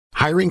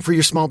Hiring for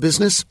your small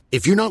business?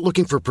 If you're not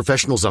looking for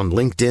professionals on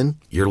LinkedIn,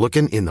 you're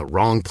looking in the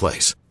wrong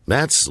place.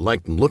 That's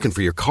like looking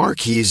for your car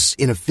keys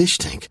in a fish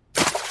tank.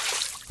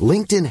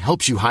 LinkedIn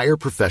helps you hire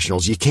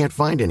professionals you can't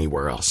find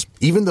anywhere else,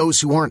 even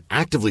those who aren't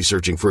actively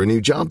searching for a new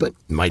job but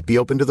might be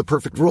open to the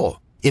perfect role.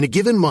 In a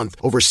given month,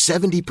 over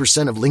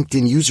 70% of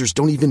LinkedIn users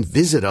don't even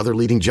visit other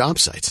leading job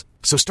sites.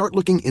 So start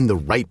looking in the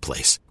right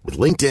place. With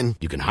LinkedIn,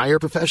 you can hire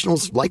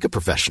professionals like a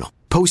professional.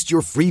 Post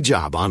your free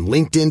job on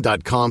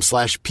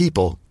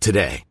linkedin.com/people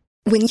today.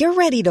 When you're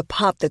ready to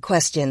pop the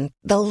question,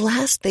 the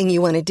last thing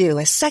you want to do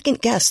is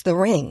second-guess the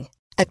ring.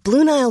 At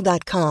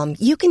BlueNile.com,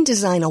 you can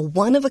design a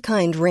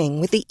one-of-a-kind ring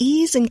with the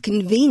ease and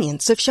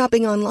convenience of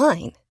shopping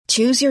online.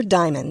 Choose your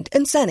diamond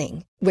and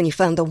setting. When you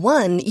find the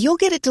one, you'll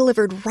get it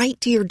delivered right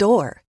to your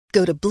door.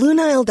 Go to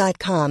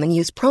BlueNile.com and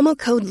use promo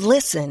code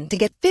LISTEN to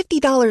get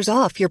 $50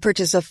 off your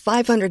purchase of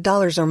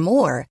 $500 or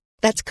more.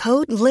 That's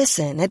code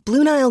LISTEN at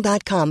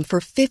BlueNile.com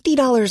for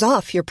 $50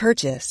 off your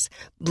purchase.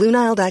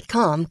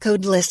 BlueNile.com,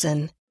 code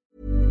LISTEN.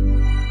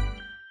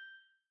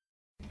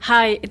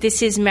 Hi,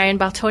 this is Marion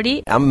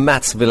Bartoli. I'm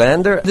Mats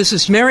Wilander. This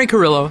is Mary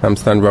Carillo. I'm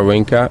Stan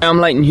Wawrinka. I'm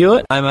Leighton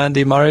Hewitt. I'm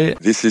Andy Murray.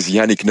 This is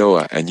Yannick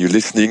Noah, and you're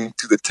listening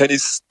to the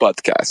Tennis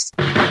Podcast.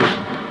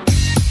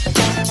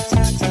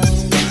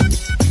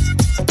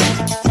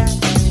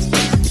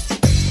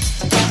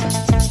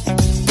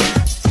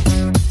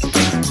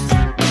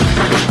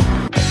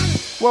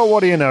 Well,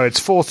 what do you know? It's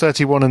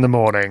 4:31 in the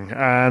morning,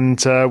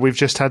 and we've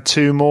just had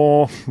two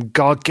more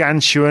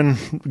gargantuan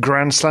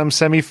Grand Slam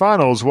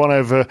semi-finals. One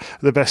over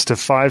the best of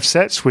 5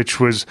 sets, which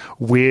was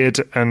weird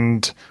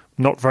and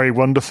not very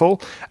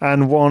wonderful,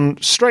 and one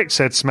straight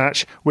sets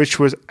match, which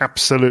was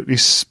absolutely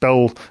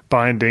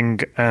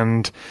spellbinding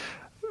and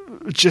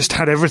just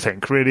had everything,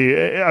 really.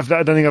 I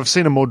don't think I've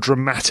seen a more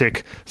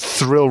dramatic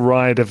thrill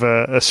ride of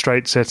a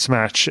straight sets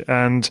match.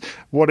 And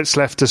what it's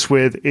left us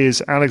with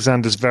is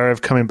Alexander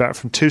Zverev coming back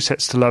from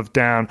 2-0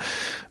 down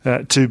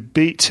to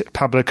beat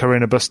Pablo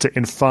Carreño Busta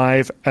in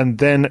 5, and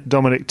then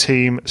Dominic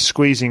Thiem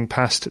squeezing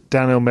past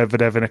Daniil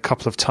Medvedev in a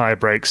couple of tie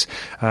breaks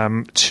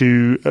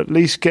to at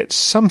least get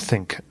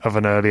something of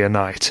an earlier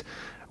night,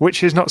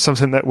 which is not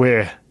something that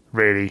we're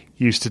really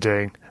used to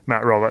doing.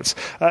 Matt Roberts.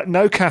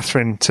 No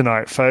Catherine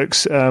tonight,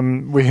 folks.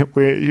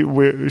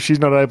 She's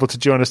not able to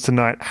join us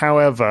tonight.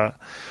 However,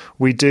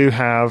 we do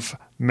have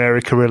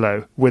Mary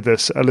Carillo with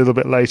us a little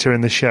bit later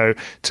in the show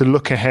to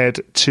look ahead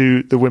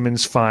to the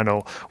women's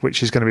final,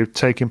 which is going to be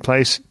taking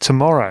place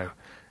tomorrow.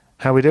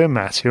 How are we doing,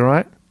 Matt? You all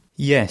right?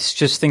 Yes,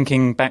 just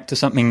thinking back to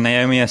something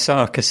Naomi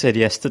Osaka said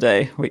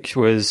yesterday, which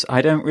was,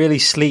 I don't really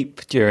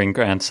sleep during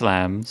Grand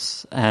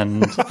Slams,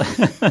 and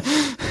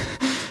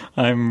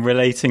I'm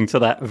relating to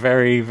that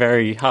very,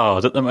 very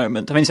hard at the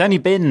moment. I mean, it's only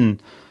been,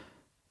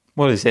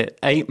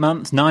 8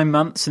 months, 9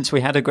 months since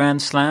we had a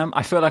Grand Slam.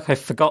 I feel like I've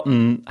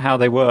forgotten how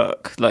they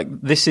work. Like,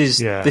 this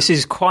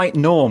is quite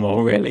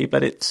normal, really,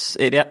 but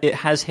it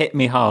has hit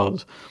me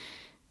hard.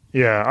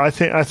 Yeah, I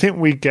think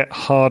we get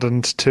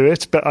hardened to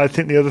it, but I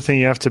think the other thing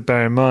you have to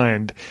bear in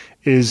mind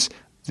is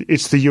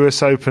it's the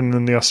US Open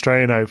and the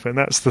Australian Open.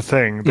 That's the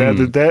thing.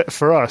 They're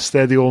for us,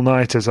 they're the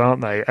all-nighters,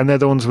 aren't they? And they're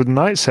the ones with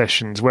night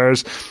sessions,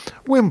 whereas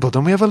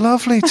Wimbledon, we have a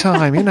lovely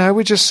time.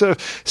 We just sort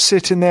of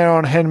sitting there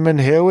on Henman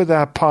Hill with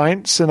our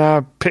pints and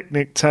our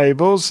picnic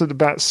tables at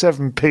about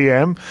 7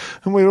 p.m,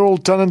 and we're all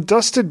done and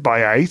dusted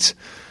by 8.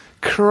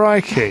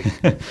 Crikey.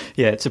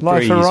 Yeah, it's a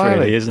breeze,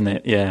 really, isn't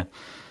it? Yeah.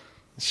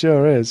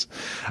 Sure is.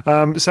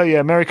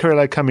 Mary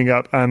Carillo coming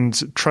up,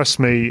 and trust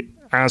me,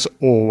 as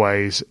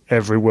always,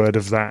 every word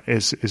of that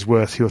is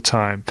worth your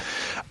time.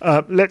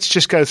 Let's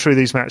just go through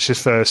these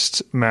matches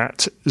first,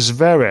 Matt.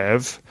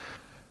 Zverev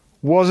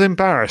was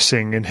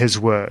embarrassing, in his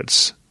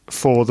words,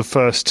 for the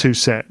first 2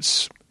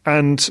 sets.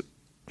 And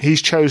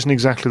he's chosen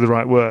exactly the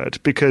right word,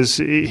 because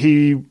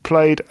he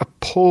played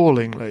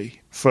appallingly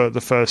for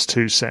the first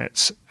 2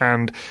 sets.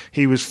 And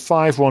he was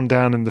 5-1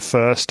 down in the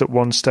first at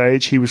one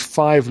stage. He was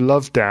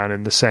 5-love down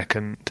in the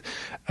second.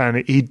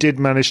 And he did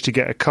manage to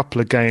get a couple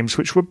of games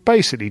which were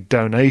basically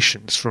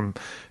donations from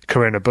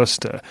Carreño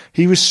Busta.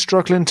 He was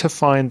struggling to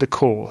find the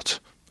court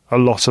a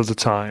lot of the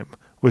time,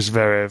 was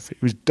Zverev. He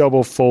was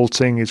double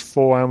faulting, his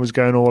forehand was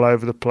going all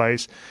over the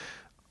place.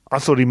 I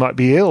thought he might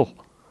be ill.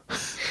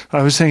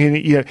 I was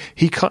thinking,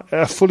 he can't,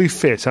 a fully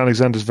fit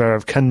Alexander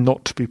Zverev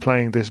cannot be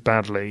playing this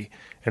badly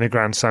in a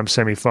Grand Slam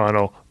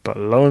semi-final, but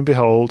lo and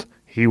behold,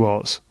 he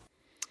was.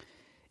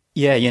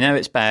 Yeah,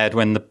 it's bad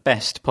when the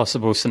best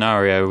possible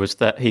scenario was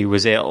that he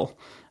was ill,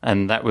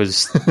 and that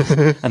was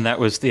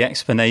the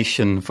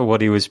explanation for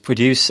what he was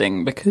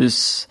producing.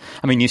 Because,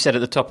 I mean, you said at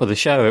the top of the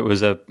show it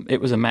was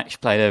a match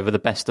played over the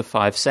best of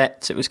 5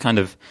 sets. It was kind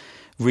of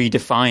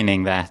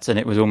redefining that, and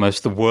it was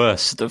almost the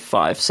worst of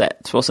 5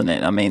 sets, wasn't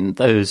it? I mean,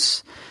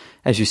 those,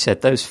 as you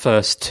said, those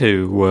first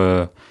 2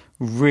 were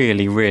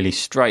really, really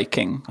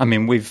striking. I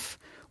mean, we've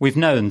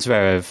known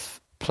Zverev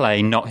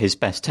play not his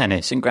best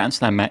tennis in Grand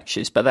Slam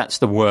matches, but that's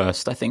the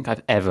worst I think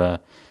I've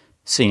ever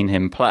seen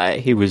him play.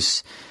 He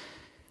was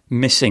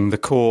missing the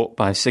court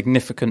by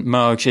significant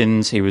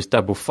margins. He was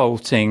double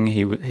faulting.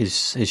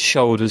 His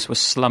shoulders were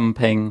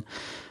slumping.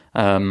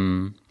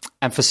 And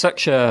for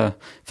such a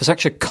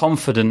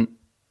confident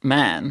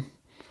man,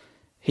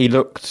 he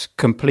looked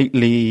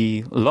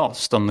completely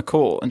lost on the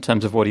court in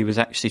terms of what he was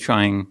actually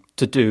trying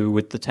to do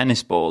with the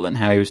tennis ball and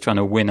how he was trying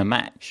to win a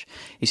match.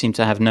 He seemed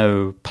to have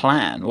no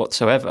plan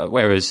whatsoever,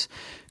 whereas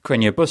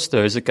Carreño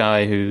Busta is a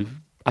guy who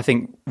I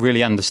think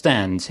really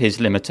understands his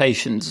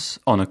limitations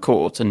on a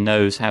court and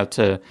knows how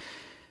to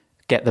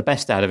get the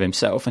best out of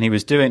himself. And he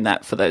was doing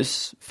that for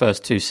those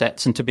first 2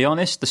 sets. And to be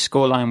honest, the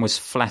scoreline was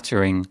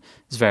flattering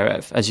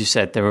Zverev. As you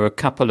said, there were a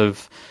couple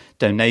of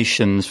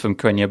donations from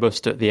Carreño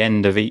Busta at the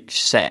end of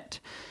each set.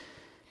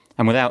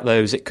 And without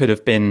those, it could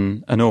have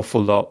been an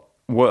awful lot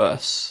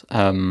worse.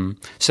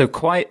 So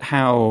quite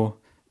how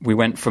we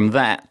went from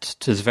that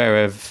to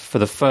Zverev for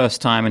the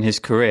first time in his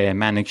career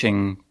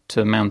managing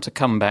to mount a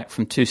comeback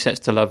from 2 sets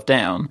to love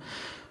down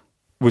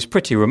was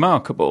pretty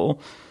remarkable.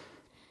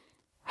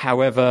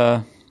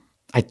 However,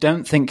 I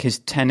don't think his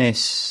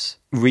tennis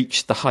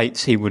reached the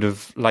heights he would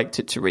have liked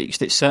it to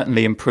reach. It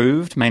certainly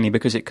improved, mainly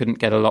because it couldn't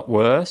get a lot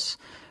worse.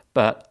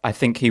 But I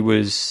think he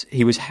was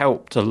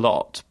helped a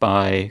lot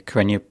by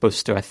Carreño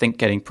Busta, I think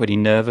getting pretty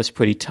nervous,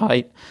 pretty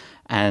tight,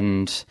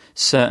 and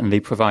certainly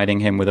providing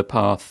him with a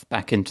path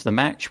back into the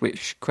match,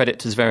 which, credit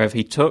to Zverev,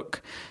 he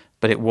took,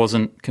 but it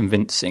wasn't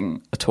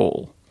convincing at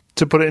all.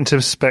 To put it into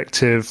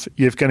perspective,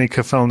 Yevgeny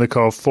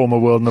Kafelnikov, former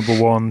world number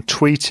 1,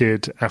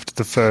 tweeted after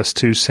the first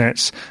 2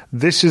 sets,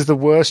 "This is the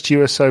worst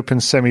US Open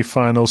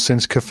semi-final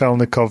since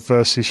Kafelnikov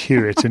versus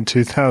Hewitt in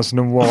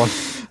 2001,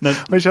 No.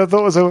 which I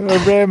thought was a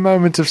rare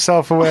moment of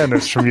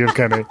self-awareness from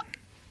Yevgeny.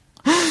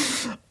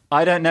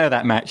 I don't know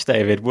that match,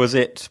 David. Was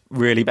it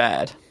really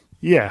bad?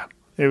 Yeah.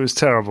 It was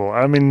terrible.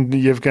 I mean,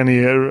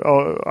 Yevgeny,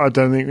 I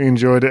don't think he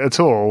enjoyed it at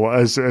all,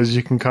 as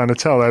you can kind of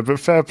tell there. But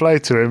fair play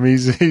to him.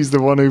 He's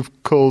the one who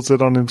calls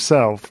it on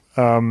himself.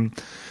 And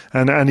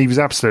he was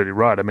absolutely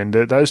right. I mean,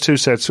 those 2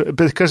 sets,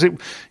 because it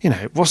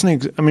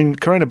wasn't. I mean,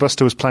 Carreño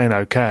Busta was playing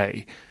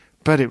okay,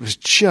 but it was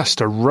just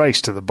a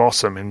race to the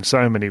bottom in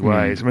so many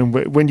ways. I mean,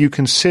 when you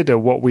consider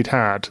what we'd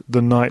had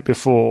the night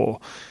before,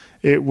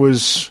 it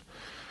was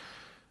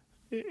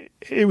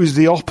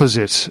the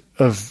opposite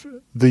of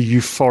the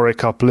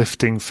euphoric,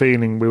 uplifting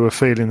feeling we were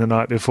feeling the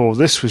night before.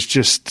 This was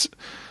just,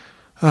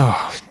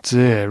 oh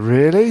dear,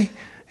 really?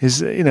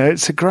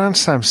 It's a Grand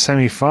Slam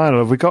semi-final.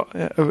 Have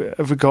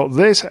we got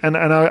this? And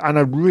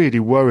I really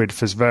worried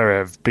for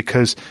Zverev,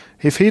 because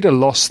if he'd have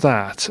lost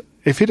that,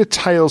 if he'd have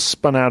tail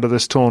spun out of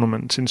this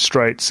tournament in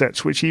straight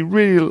sets, which he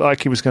really looked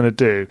like he was going to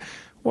do,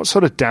 what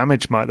sort of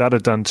damage might that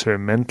have done to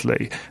him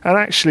mentally? And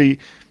actually,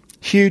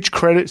 huge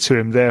credit to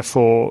him,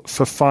 therefore,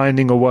 for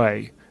finding a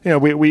way.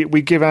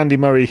 We give Andy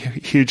Murray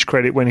huge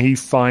credit when he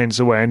finds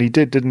a way, and he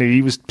did, didn't he?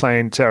 He was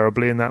playing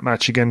terribly in that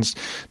match against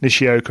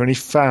Nishioka, and he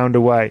found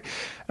a way.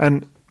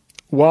 And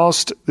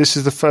whilst this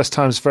is the first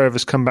time Zverev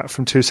has come back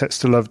from 2 sets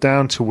to love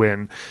down to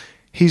win,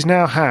 he's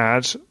now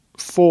had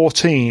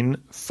 14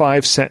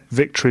 5-set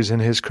victories in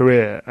his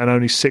career and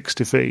only 6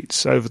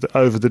 defeats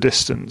over the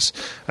distance.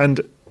 And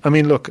I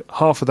mean, look,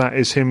 half of that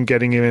is him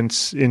getting him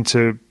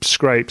into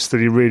scrapes that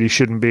he really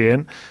shouldn't be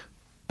in,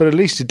 but at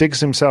least he digs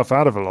himself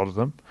out of a lot of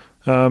them.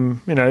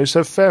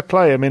 So fair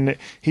play. I mean,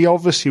 he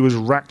obviously was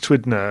racked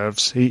with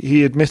nerves.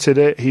 He admitted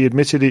it.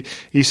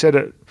 He said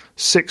at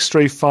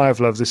 6-3-5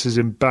 love, this is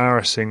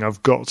embarrassing.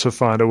 I've got to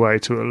find a way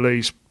to at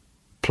least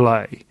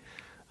play.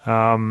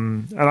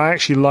 And I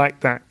actually like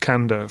that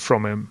candour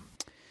from him.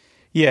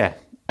 Yeah,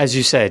 as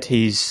you said,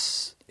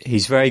 he's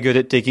very good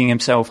at digging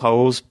himself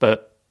holes,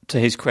 but to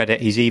his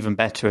credit, he's even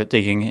better at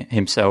digging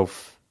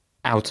himself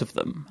out of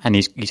them. And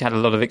he's had a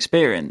lot of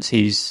experience.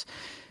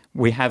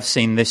 We have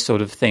seen this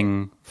sort of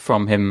thing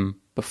from him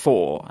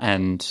before.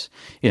 And,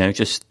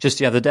 just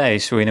the other day,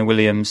 Serena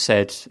Williams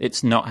said,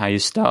 it's not how you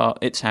start,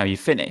 it's how you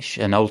finish.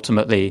 And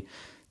ultimately,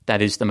 that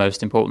is the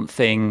most important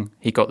thing.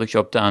 He got the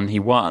job done, he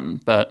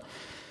won. But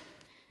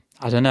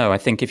I don't know, I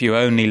think if you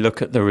only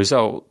look at the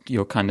result,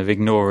 you're kind of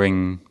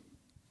ignoring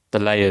the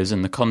layers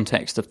and the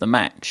context of the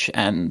match.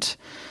 And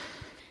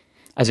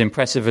as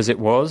impressive as it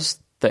was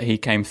that he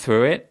came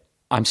through it,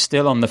 I'm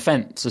still on the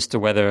fence as to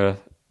whether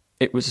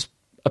it was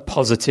a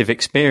positive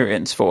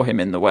experience for him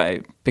in the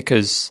way,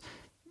 because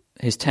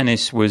his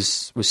tennis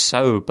was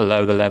so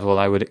below the level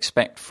I would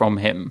expect from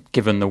him,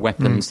 given the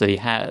weapons that he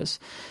has,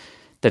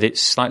 that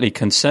it's slightly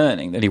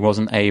concerning that he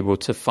wasn't able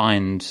to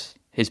find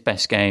his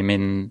best game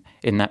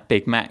in that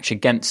big match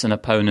against an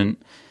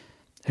opponent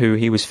who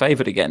he was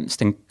favoured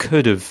against and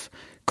could have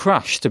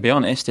crushed, to be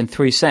honest, in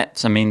 3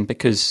 sets. I mean,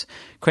 because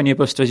Carreño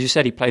Busta, as you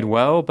said, he played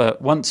well,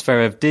 but once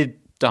Zverev did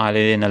dial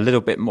it in a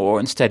little bit more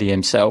and steady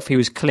himself, he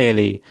was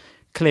clearly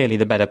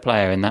the better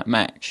player in that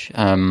match.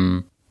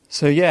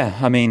 So yeah,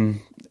 I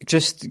mean,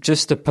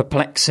 just a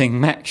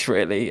perplexing match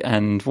really,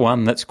 and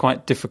one that's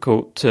quite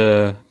difficult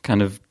to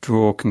kind of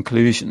draw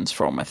conclusions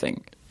from, I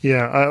think.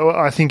 Yeah,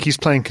 I think he's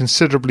playing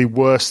considerably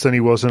worse than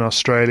he was in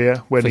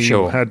Australia, when he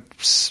had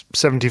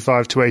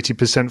 75 to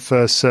 80%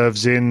 first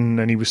serves in,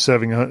 and he was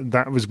serving,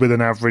 that was with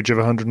an average of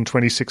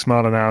 126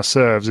 mile an hour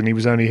serves, and he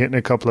was only hitting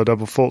a couple of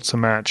double faults a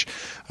match.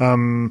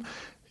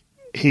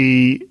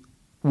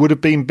 would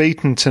have been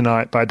beaten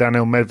tonight by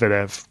Daniil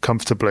Medvedev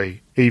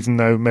comfortably, even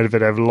though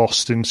Medvedev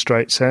lost in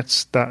straight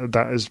sets.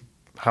 That is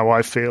how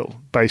I feel,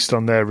 based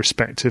on their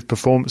respective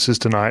performances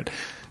tonight.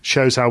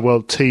 Shows how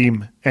well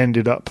Thiem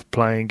ended up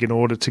playing in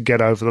order to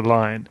get over the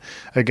line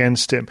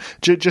against him.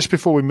 Just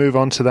before we move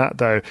on to that,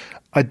 though,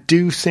 I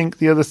do think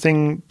the other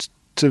thing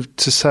to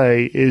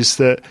say is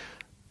that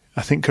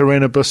I think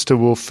Carreño Busta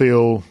will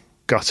feel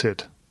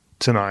gutted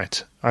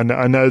tonight. I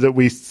know that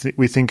we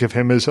think of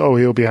him as,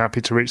 he'll be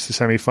happy to reach the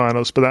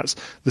semi-finals, but that's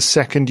the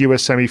second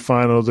US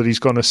semi-final that he's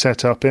gone to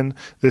set up in.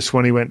 This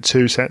one he went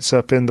 2 sets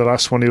up in. The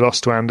last one he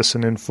lost to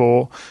Anderson in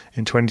 4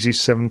 in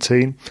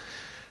 2017.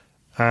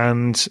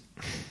 And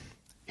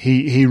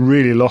he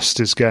really lost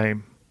his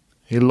game.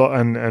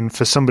 And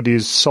for somebody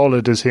as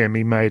solid as him,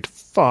 he made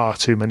far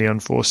too many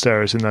unforced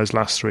errors in those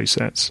last 3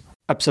 sets.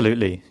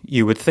 Absolutely.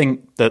 You would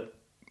think that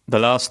the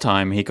last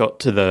time he got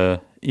to the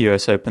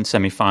US Open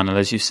semi-final,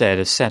 as you said,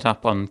 a set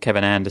up on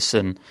Kevin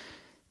Anderson,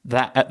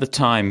 that at the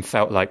time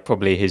felt like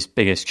probably his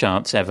biggest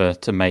chance ever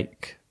to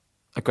make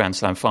a Grand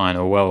Slam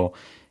final. Well,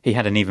 he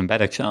had an even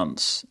better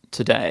chance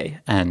today,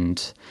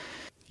 and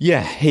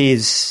yeah,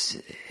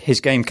 his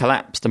game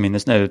collapsed. I mean,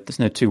 there's no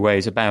two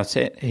ways about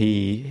it.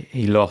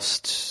 He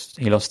lost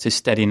his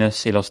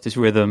steadiness, he lost his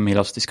rhythm, he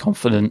lost his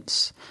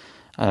confidence.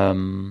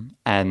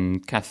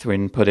 And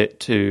Catherine put it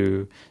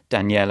to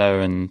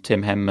Daniela and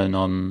Tim Henman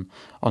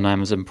on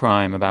Amazon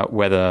Prime about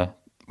whether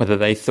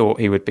they thought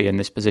he would be in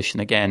this position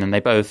again, and they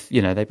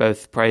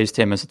both praised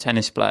him as a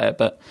tennis player,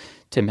 but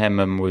Tim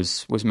Henman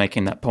was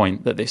making that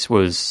point that this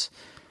was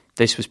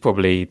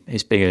probably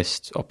his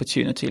biggest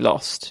opportunity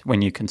lost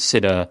when you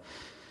consider,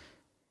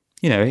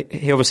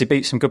 he obviously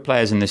beat some good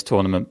players in this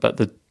tournament, but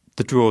the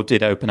draw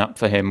did open up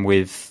for him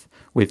with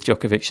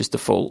Djokovic's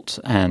default,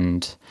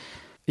 and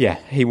yeah,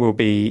 he will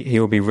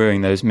be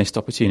ruining those missed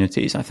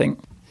opportunities, I think.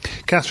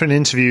 Catherine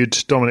interviewed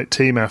Dominic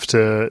Thiem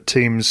after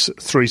Thiem's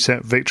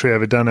 3-set victory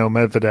over Daniil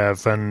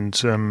Medvedev,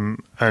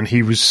 and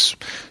he was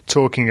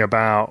talking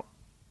about,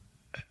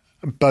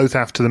 both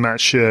after the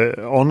match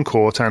on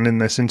court and in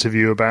this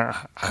interview, about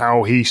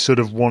how he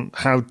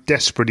how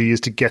desperate he is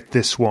to get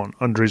this one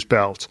under his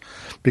belt,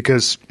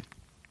 because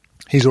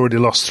he's already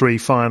lost 3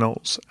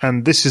 finals,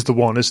 and this is the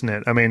one, isn't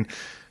it? I mean,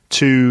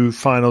 2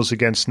 finals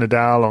against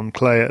Nadal on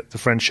clay at the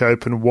French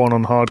Open, 1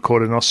 on hard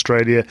court in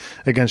Australia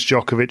against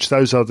Djokovic.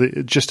 Those are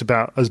just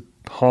about as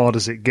hard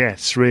as it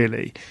gets,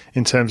 really,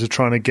 in terms of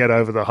trying to get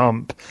over the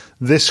hump.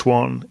 This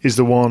one is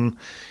the one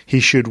he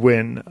should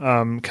win.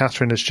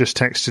 Catherine has just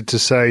texted to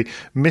say,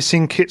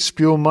 missing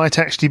Kitzbühel might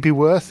actually be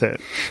worth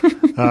it.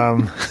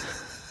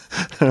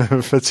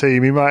 For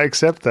Thiem, he might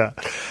accept that.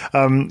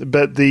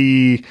 But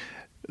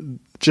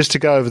just to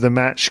go over the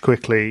match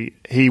quickly,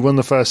 he won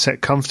the first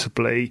set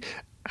comfortably.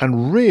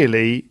 And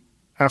really,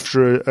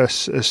 after a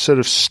sort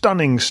of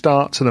stunning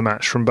start to the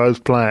match from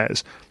both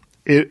players,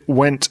 it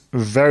went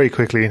very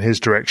quickly in his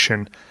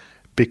direction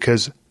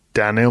because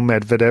Daniil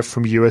Medvedev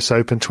from US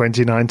Open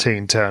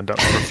 2019 turned up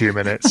for a few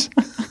minutes.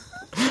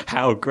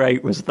 How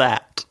great was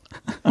that?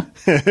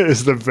 It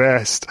was the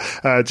best.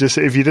 Just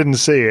if you didn't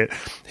see it,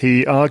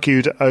 he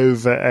argued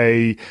over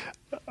a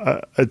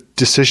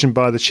decision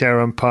by the chair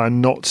umpire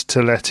not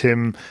to let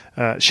him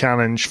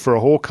challenge for a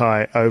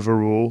Hawkeye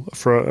overrule,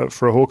 for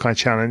a Hawkeye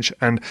challenge,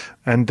 and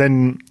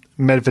then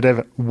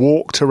Medvedev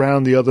walked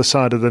around the other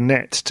side of the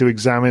net to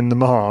examine the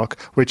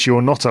mark, which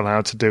you're not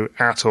allowed to do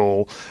at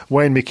all.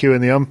 Wayne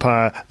McEwen, the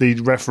umpire, the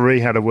referee,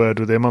 had a word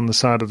with him on the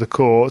side of the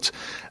court,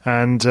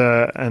 and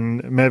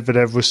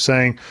Medvedev was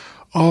saying,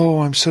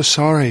 "Oh, I'm so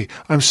sorry.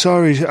 I'm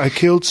sorry. I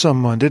killed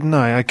someone, didn't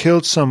I? I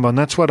killed someone.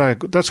 That's why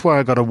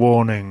I got a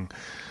warning."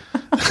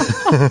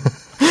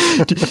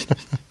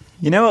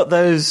 You know what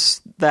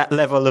that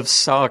level of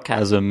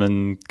sarcasm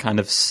and kind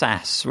of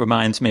sass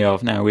reminds me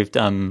of now we've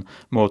done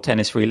more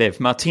Tennis Relive?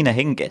 Martina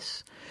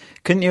Hingis.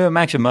 Couldn't you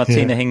imagine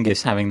Martina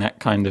Hingis having that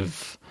kind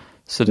of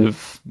sort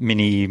of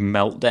mini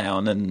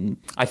meltdown? And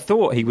I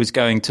thought he was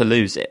going to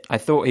lose it. I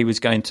thought he was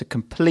going to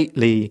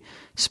completely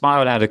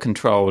spiral out of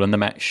control and the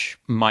match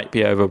might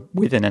be over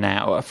within an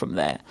hour from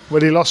there.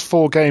 Well, he lost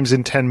 4 games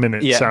in 10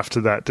 minutes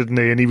after that, didn't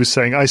he? And he was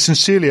saying, I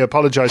sincerely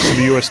apologise to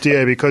the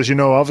USTA because,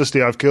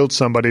 obviously I've killed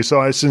somebody, so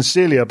I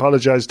sincerely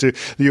apologise to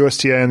the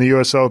USTA and the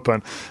US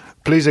Open.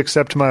 Please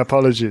accept my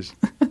apologies.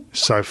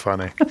 So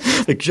funny.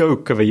 The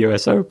joke of a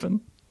US Open.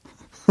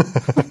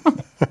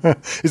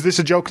 Is this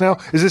a joke now?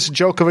 Is this a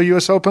joke of a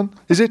US Open?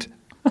 Is it?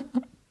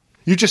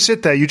 You just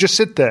sit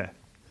there.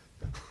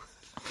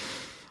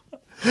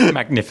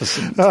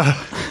 Magnificent.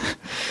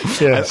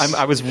 Yes.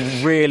 I was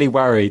really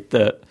worried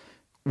that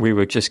we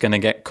were just going to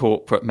get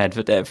corporate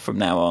Medvedev from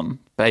now on,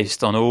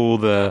 based on all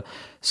the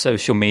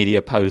social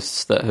media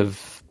posts that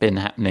have been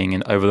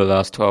happening over the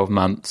last 12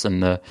 months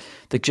and the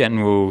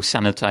general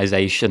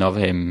sanitization of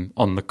him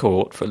on the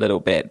court for a little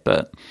bit.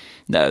 But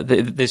no,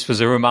 this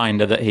was a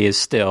reminder that he is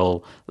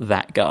still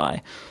that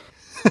guy.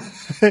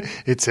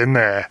 It's in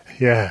there,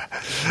 yeah.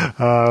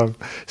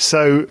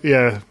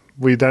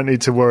 We don't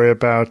need to worry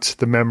about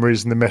the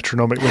memories and the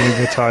metronomic winning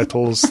the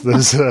titles.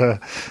 There's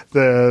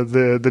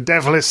the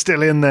devil is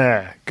still in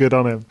there. Good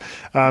on him.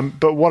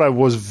 But what I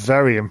was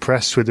very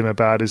impressed with him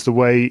about is the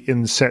way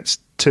in sets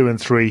 2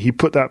 and 3 he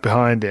put that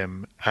behind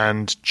him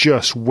and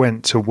just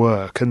went to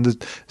work.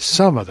 And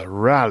some of the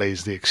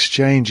rallies, the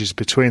exchanges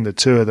between the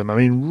two of them, I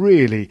mean,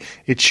 really,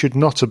 it should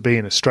not have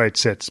been a straight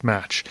sets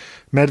match.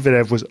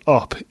 Medvedev was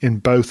up in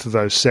both of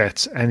those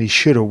sets, and he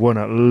should have won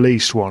at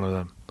least one of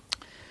them.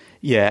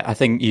 Yeah, I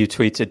think you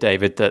tweeted,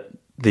 David, that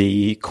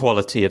the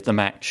quality of the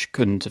match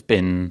couldn't have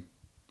been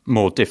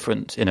more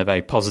different in a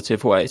very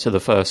positive way to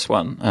the first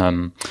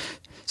one.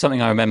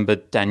 Something I remember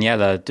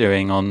Daniela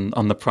doing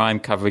on the Prime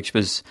coverage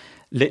was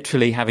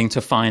literally having to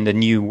find a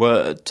new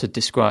word to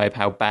describe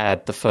how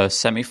bad the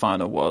first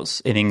semi-final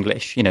was in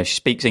English. You know, she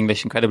speaks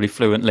English incredibly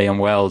fluently and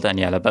well,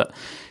 Daniela, but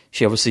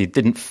she obviously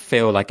didn't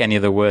feel like any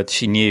of the words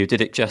she knew did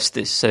it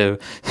justice. So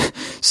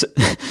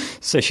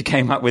she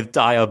came up with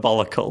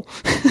diabolical.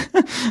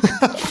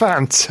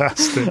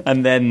 Fantastic.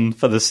 And then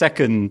for the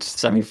second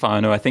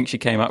semi-final, I think she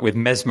came up with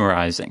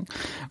mesmerizing,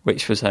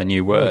 which was her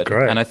new word. Oh,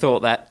 great. And I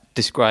thought that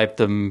described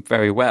them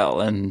very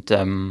well.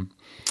 And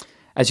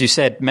as you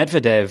said,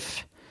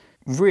 Medvedev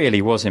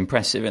really was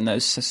impressive in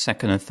those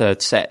second and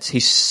third sets.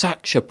 He's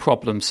such a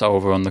problem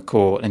solver on the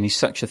court, and he's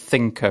such a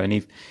thinker,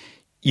 and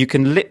you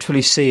can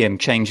literally see him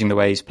changing the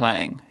way he's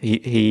playing.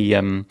 He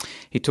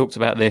talked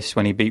about this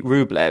when he beat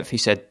Rublev. He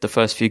said the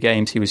first few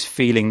games he was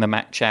feeling the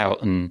match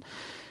out and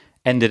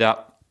ended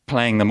up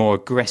playing the more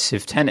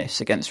aggressive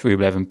tennis against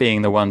Rublev and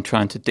being the one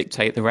trying to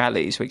dictate the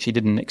rallies, which he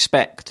didn't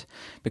expect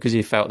because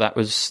he felt that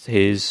was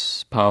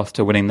his path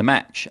to winning the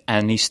match.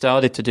 And he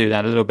started to do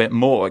that a little bit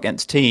more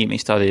against Thiem. He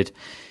started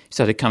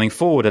coming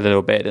forward a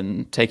little bit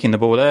and taking the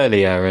ball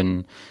earlier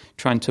and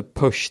trying to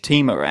push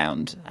Thiem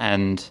around.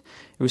 And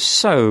it was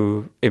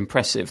so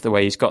impressive the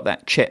way he's got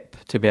that chip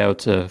to be able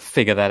to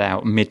figure that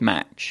out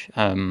mid-match.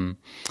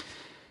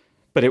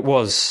 But it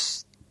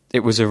was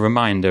a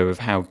reminder of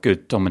how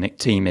good Dominic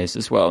Thiem is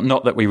as well.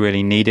 Not that we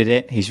really needed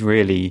it. He's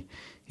really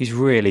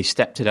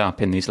stepped it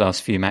up in these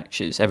last few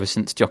matches. Ever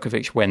since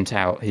Djokovic went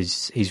out,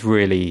 he's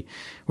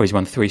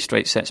won 3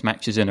 straight sets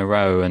matches in a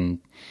row, and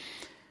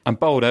I'm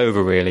bowled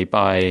over really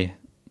by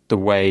the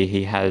way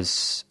he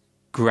has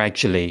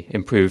gradually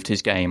improved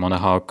his game on a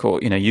hard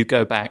court. You know, you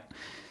go back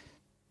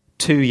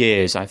 2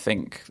 years, I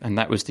think, and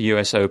that was the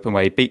US Open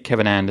where he beat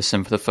Kevin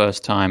Anderson for the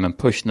first time and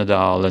pushed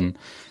Nadal, and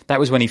that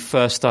was when he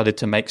first started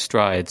to make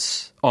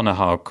strides on a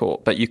hard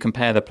court. But you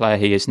compare the player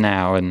he is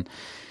now, and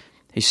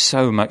he's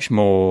so much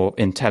more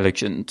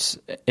intelligent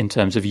in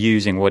terms of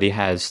using what he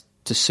has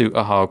to suit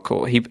a hard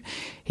court.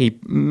 He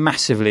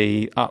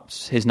massively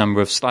upped his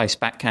number of slice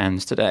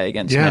backhands today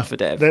against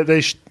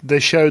Medvedev. They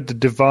showed the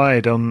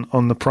divide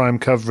on the Prime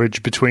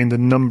coverage between the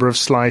number of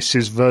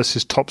slices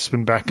versus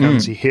topspin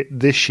backhands he hit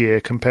this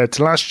year compared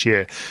to last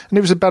year, and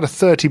it was about a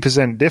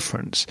 30%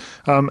 difference.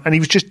 And he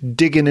was just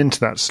digging into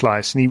that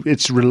slice, and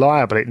it's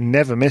reliable. It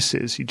never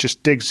misses. He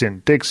just digs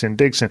in.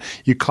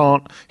 You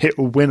can't hit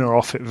a winner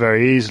off it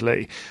very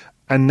easily.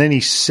 And then he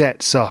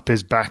sets up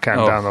his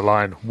backhand down the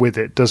line with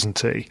it, doesn't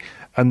he?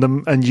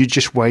 And you're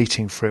just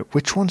waiting for it.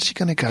 Which one's he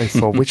going to go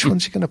for? Which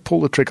one's he going to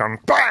pull the trigger on?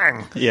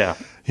 Bang! Yeah.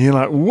 And you're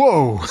like,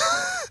 whoa!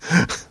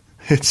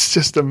 It's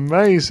just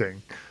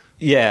amazing.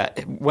 Yeah,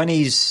 when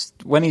he's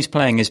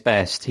playing his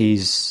best,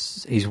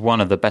 he's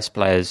one of the best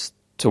players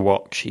to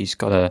watch. He's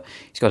got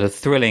a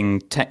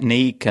thrilling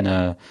technique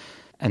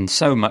and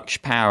so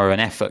much power and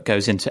effort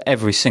goes into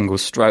every single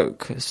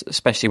stroke,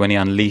 especially when he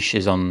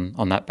unleashes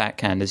on that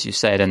backhand, as you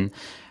said.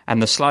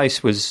 And the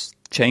slice was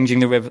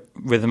changing the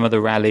rhythm of the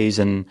rallies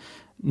and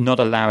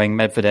not allowing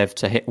Medvedev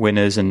to hit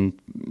winners and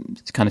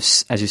kind of,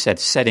 as you said,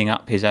 setting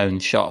up his own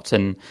shot.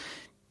 And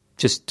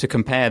just to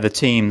compare the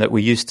team that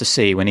we used to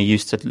see when he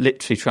used to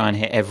literally try and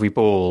hit every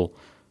ball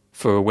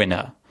for a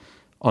winner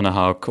on a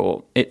hard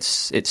court,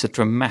 it's a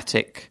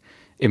dramatic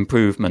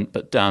improvement,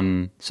 but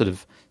done sort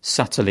of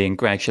subtly and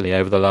gradually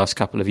over the last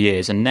couple of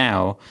years. And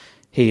now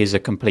he is a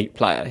complete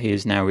player. He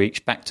has now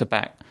reached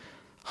back-to-back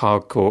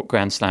hard court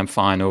Grand Slam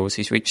finals.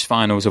 He's reached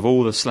finals of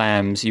all the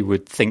slams you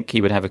would think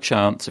he would have a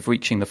chance of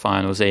reaching the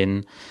finals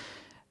in.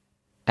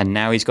 And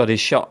now he's got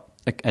his shot,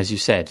 as you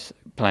said,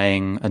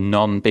 playing a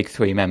non-Big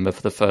Three member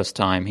for the first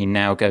time. He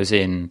now goes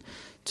in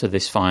to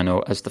this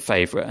final as the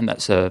favourite, and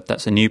that's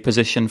a new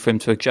position for him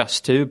to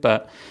adjust to,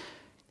 but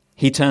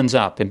he turns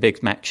up in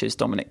big matches,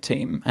 Dominic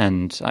Thiem,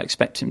 and I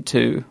expect him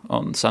to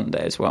on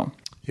Sunday as well.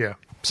 Yeah,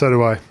 so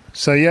do I.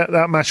 So yeah,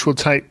 that match will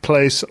take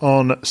place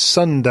on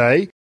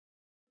Sunday.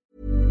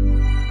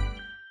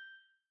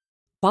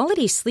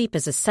 Quality sleep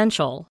is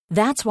essential.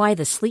 That's why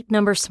the Sleep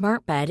Number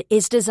Smart Bed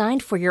is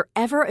designed for your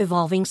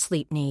ever-evolving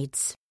sleep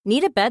needs.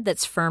 Need a bed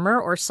that's firmer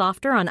or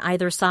softer on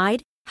either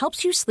side?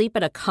 Helps you sleep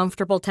at a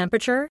comfortable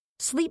temperature?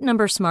 Sleep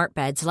Number Smart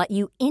Beds let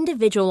you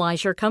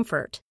individualize your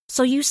comfort,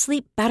 so you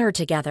sleep better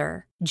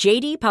together.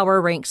 J.D. Power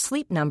ranks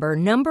Sleep Number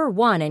number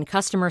 1 in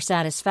customer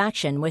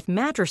satisfaction with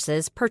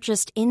mattresses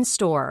purchased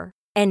in-store.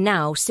 And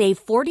now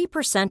save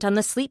 40% on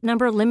the Sleep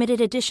Number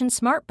Limited Edition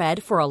Smart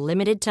Bed for a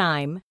limited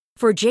time.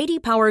 For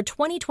JD Power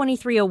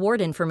 2023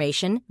 award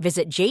information,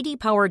 visit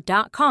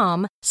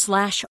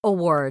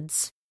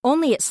jdpower.com/awards.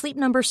 Only at Sleep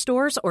Number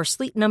stores or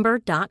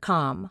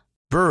sleepnumber.com.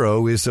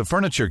 Burrow is a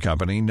furniture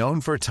company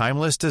known for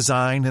timeless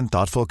design and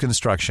thoughtful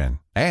construction,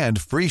 and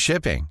free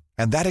shipping,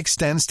 and that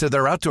extends to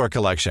their outdoor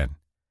collection.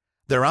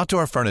 Their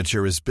outdoor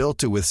furniture is built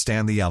to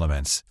withstand the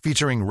elements,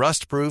 featuring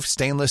rust-proof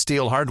stainless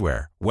steel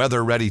hardware,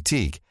 weather-ready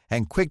teak,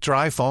 and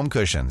quick-dry foam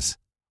cushions.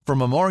 For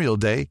Memorial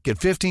Day, get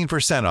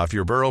 15% off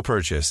your Burrow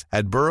purchase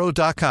at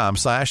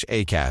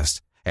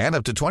burrow.com/ACAST and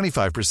up to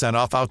 25%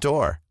 off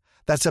outdoor.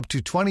 That's up to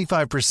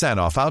 25%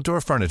 off outdoor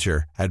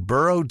furniture at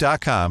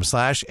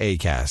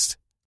burrow.com/ACAST.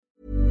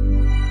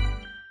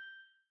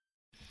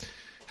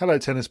 Hello,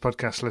 Tennis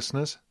Podcast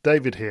listeners.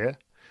 David here.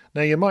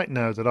 Now, you might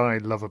know that I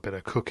love a bit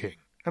of cooking,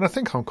 and I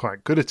think I'm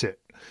quite good at it.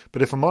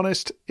 But if I'm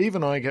honest,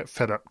 even I get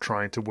fed up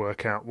trying to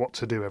work out what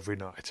to do every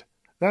night.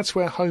 That's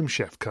where Home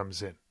Chef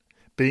comes in.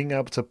 Being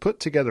able to put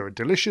together a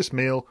delicious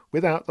meal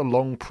without the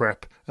long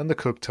prep and the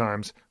cook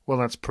times, well,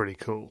 that's pretty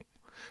cool.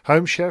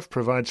 Home Chef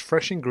provides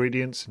fresh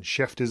ingredients and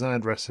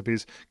chef-designed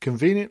recipes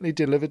conveniently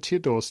delivered to your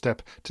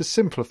doorstep to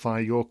simplify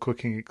your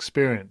cooking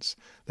experience.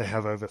 They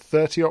have over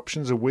 30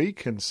 options a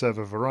week and serve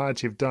a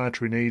variety of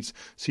dietary needs,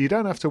 so you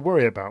don't have to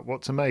worry about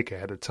what to make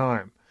ahead of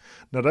time.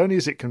 Not only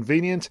is it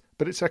convenient,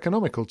 but it's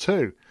economical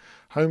too.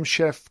 Home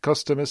Chef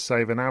customers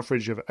save an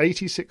average of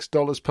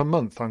 $86 per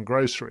month on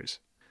groceries.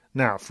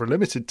 Now, for a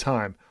limited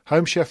time,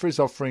 Home Chef is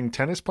offering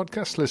Tennis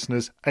Podcast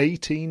listeners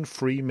 18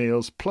 free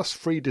meals plus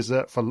free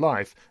dessert for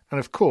life and,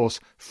 of course,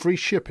 free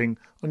shipping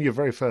on your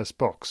very first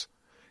box.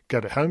 Go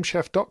to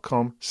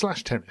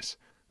homechef.com/tennis.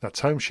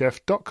 That's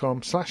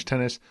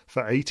homechef.com/tennis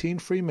for 18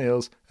 free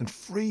meals and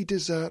free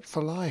dessert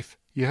for life.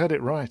 You heard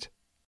it right.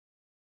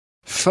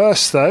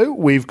 First, though,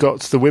 we've got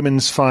the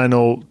women's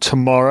final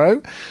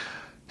tomorrow.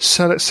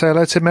 So let's say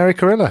hello to Mary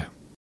Carrillo.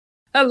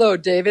 Hello,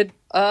 David.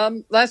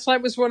 Last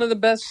night was one of the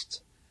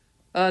best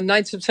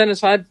nights of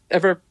tennis I've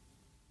ever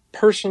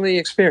personally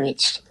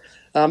experienced.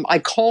 I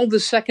called the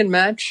second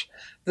match,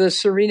 the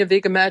Serena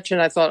Vika match, and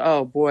I thought,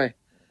 oh boy,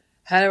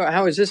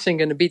 how is this thing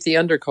going to beat the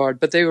undercard?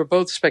 But they were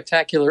both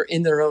spectacular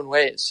in their own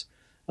ways.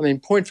 I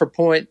mean, point for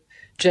point,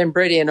 Jen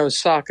Brady and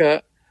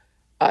Osaka,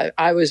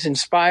 I was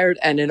inspired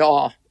and in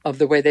awe of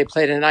the way they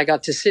played, and I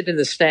got to sit in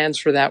the stands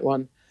for that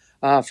one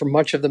for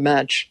much of the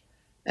match.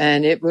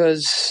 And it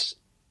was,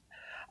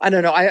 I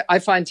don't know, I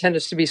find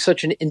tennis to be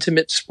such an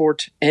intimate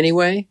sport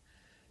anyway.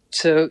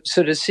 So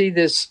to see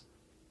this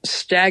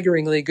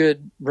staggeringly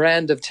good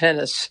brand of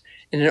tennis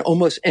in an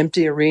almost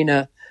empty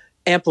arena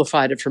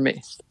amplified it for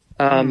me.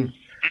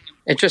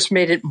 It just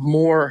made it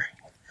more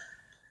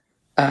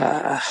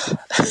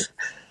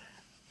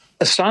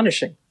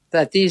astonishing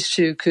that these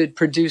two could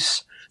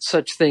produce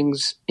such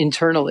things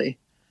internally,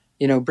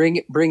 you know,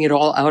 bring it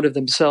all out of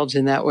themselves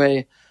in that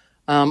way.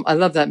 I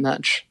love that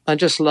match. I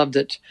just loved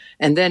it.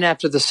 And then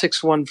after the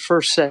 6-1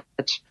 first set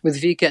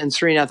with Vika and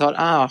Serena, I thought,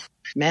 oh,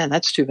 man,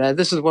 that's too bad.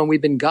 This is when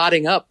we've been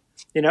godding up,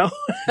 you know.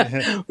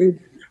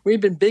 We've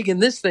been bigging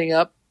this thing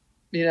up,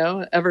 you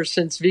know, ever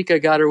since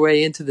Vika got her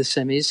way into the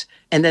semis.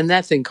 And then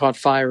that thing caught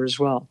fire as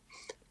well.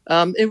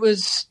 It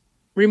was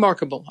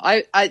remarkable.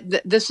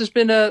 This has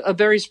been a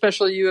very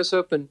special U.S.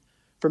 Open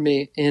for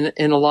me in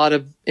a lot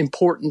of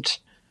important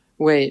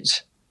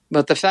ways.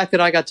 But the fact that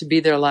I got to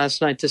be there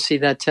last night to see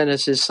that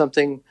tennis is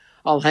something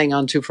I'll hang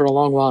on to for a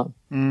long while.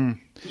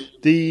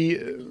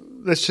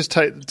 Let's just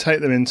take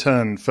them in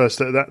turn first.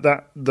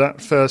 That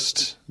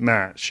first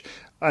match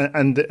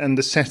and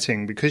the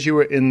setting, because you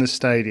were in the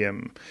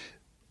stadium.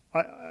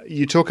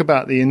 You talk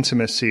about the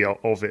intimacy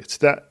of it.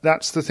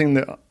 That's the thing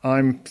that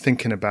I'm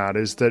thinking about,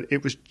 is that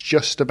it was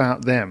just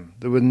about them.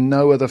 There were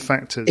no other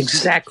factors.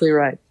 Exactly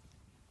right.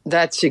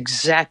 That's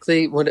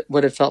exactly what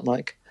it felt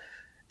like.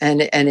 And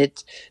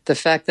the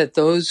fact that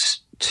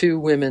those two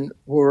women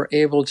were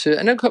able to,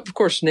 and of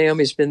course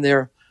Naomi's been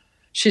there.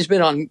 She's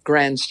been on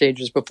grand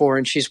stages before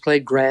and she's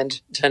played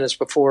grand tennis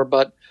before,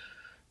 but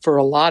for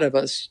a lot of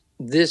us,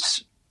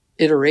 this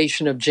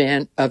iteration of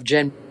Jen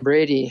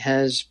Brady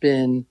has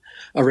been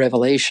a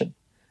revelation.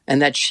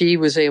 And that she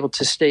was able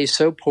to stay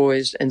so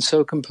poised and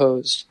so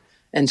composed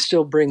and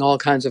still bring all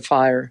kinds of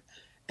fire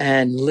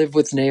and live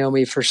with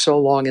Naomi for so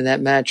long in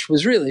that match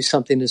was really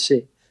something to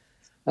see.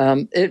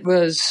 It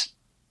was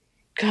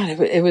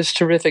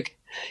terrific.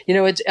 You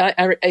know,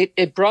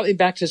 it brought me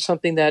back to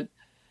something that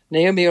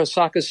Naomi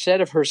Osaka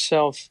said of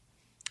herself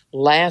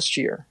last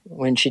year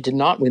when she did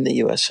not win the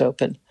U.S.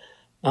 Open.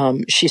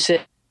 She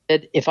said,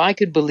 if I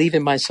could believe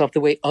in myself the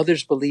way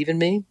others believe in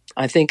me,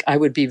 I think I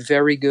would be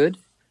very good.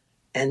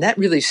 And that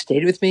really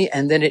stayed with me.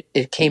 And then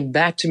it came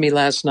back to me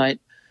last night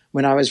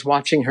when I was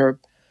watching her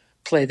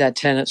play that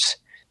tennis,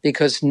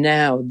 because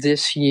now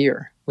this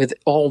year, with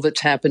all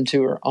that's happened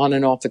to her on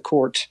and off the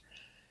court,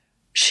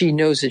 she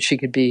knows that she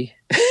could be,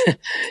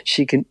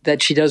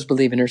 that she does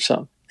believe in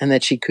herself and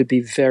that she could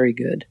be very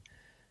good.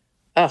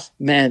 Oh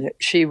man,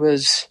 she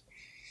was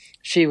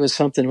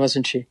something,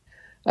 wasn't she?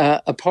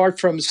 Apart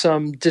from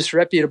some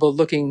disreputable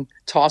looking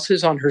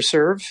tosses on her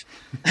serve,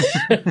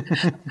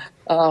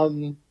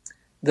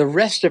 the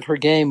rest of her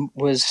game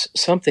was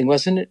something,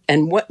 wasn't it?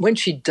 And when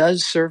she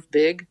does serve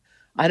big,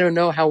 I don't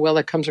know how well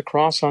it comes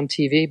across on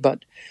TV,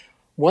 but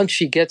once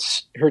she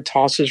gets her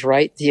tosses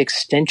right, the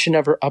extension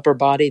of her upper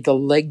body, the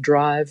leg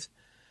drive,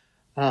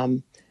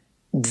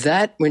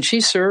 that when she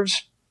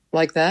serves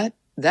like that,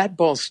 that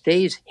ball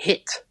stays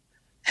hit.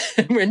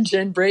 When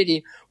Jen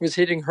Brady was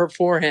hitting her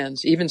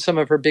forehands, even some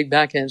of her big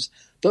backhands,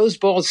 those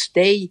balls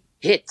stay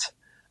hit.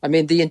 I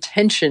mean, the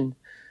intention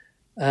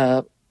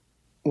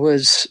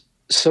was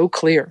so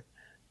clear,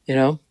 you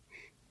know?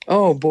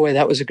 Oh, boy,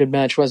 that was a good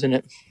match, wasn't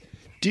it?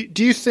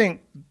 Do you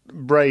think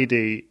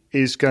Brady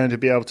is going to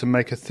be able to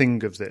make a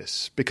thing of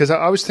this? Because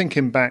I was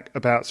thinking back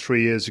about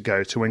 3 years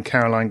ago to when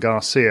Caroline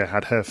Garcia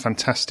had her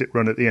fantastic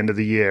run at the end of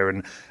the year,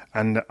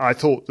 and I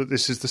thought that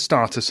this is the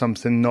start of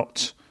something,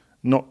 not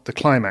the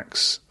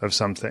climax of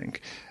something.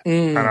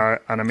 And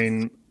I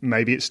mean,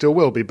 maybe it still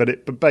will be,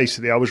 but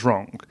basically I was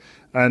wrong.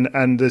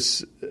 And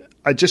this,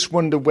 I just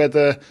wonder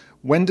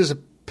when does a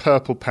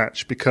purple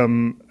patch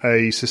become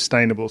a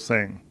sustainable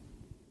thing?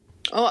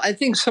 Oh, I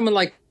think someone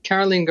like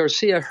Caroline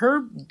Garcia,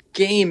 her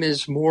game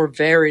is more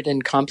varied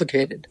and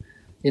complicated,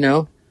 you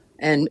know,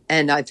 and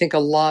I think a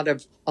lot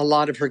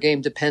of her game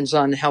depends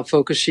on how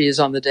focused she is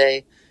on the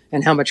day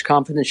and how much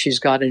confidence she's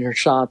got in her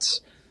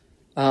shots.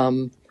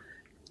 You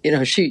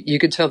know, you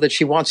could tell that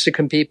she wants to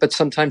compete, but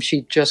sometimes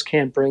she just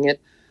can't bring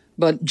it.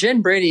 But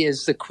Jen Brady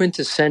is the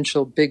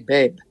quintessential big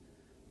babe.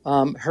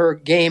 Her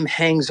game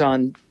hangs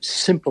on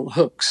simple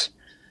hooks,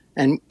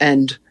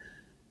 and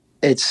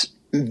it's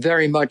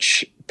very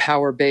much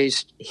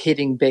power-based,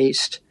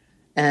 hitting-based,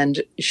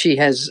 and she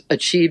has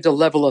achieved a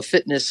level of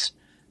fitness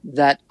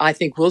that I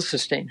think will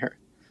sustain her.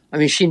 I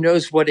mean, she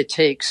knows what it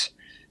takes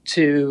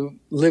to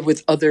live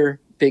with other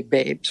big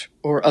babes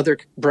or other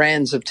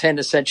brands of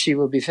tennis that she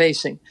will be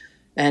facing.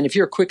 And if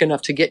you're quick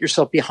enough to get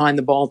yourself behind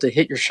the ball to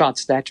hit your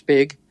shots that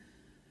big,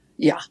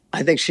 yeah,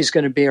 I think she's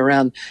going to be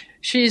around.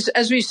 She's,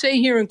 as we say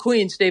here in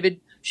Queens, David,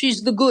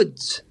 she's the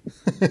goods.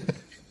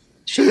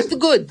 She's the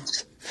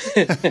goods.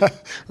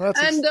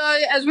 And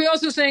as we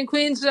also say in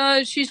Queens,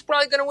 she's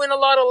probably going to win a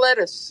lot of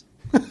lettuce.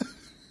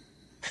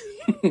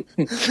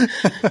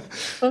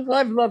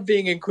 I've loved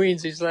being in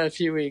Queens these last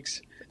few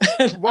weeks.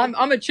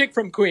 I'm a chick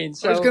from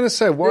Queens. So I was going to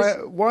say,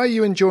 why are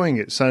you enjoying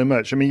it so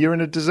much? I mean, you're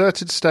in a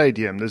deserted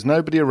stadium. There's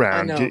nobody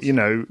around. You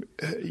know,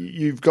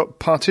 you've got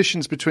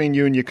partitions between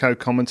you and your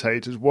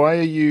co-commentators. Why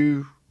are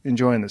you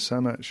enjoying this so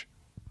much?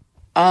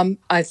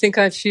 I think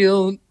I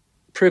feel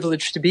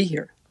privileged to be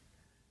here.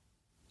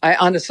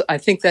 I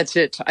think that's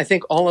it. I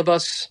think all of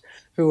us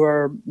who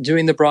are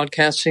doing the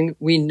broadcasting,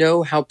 we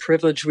know how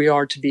privileged we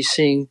are to be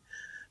seeing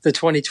the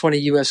 2020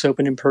 U.S.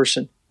 Open in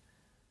person.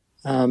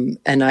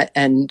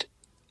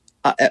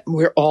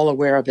 We're all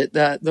aware of it.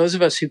 Those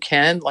of us who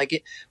can,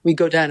 we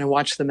go down and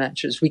watch the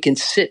matches. We can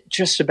sit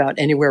just about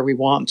anywhere we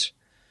want.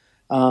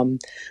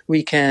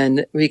 We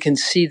can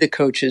see the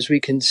coaches.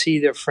 We can see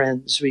their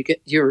friends.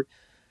 You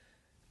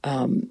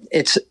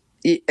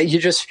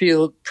just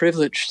feel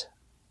privileged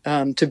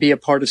to be a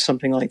part of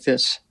something like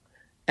this.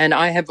 And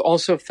I have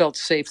also felt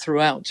safe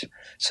throughout.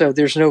 So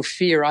there's no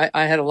fear.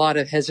 I had a lot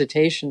of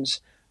hesitations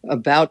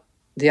about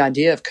the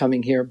idea of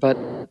coming here, but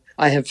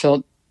I have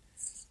felt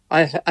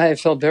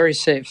very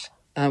safe.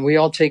 We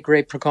all take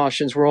great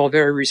precautions. We're all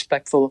very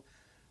respectful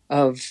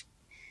of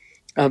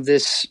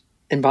this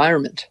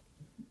environment.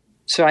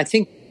 So I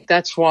think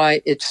that's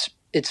why it's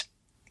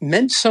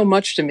meant so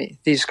much to me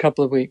these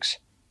couple of weeks.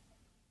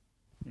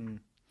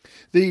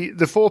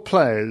 The four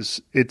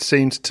players, it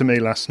seemed to me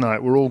last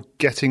night, were all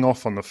getting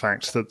off on the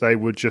fact that they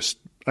were just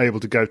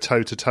able to go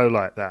toe-to-toe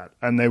like that.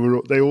 And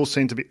they all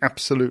seemed to be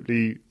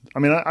absolutely... I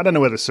mean, I don't know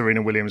whether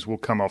Serena Williams will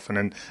come off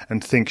and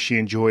think she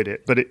enjoyed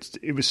it, but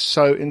it was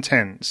so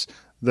intense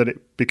that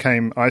it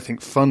became, I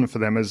think, fun for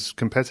them as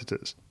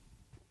competitors.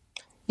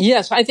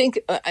 Yes, I think...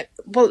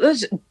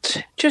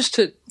 just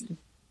to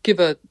give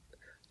a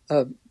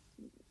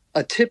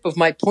tip of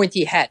my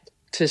pointy hat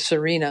to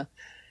Serena...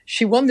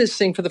 She won this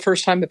thing for the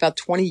first time about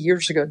 20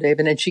 years ago,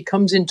 David, and she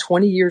comes in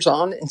 20 years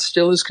on and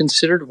still is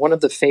considered one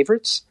of the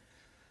favorites.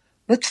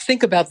 Let's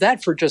think about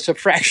that for just a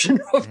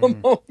fraction of a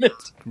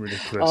moment.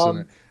 Ridiculous, isn't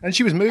it? And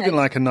she was moving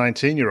like a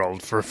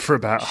 19-year-old for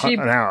about an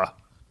hour.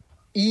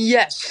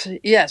 Yes.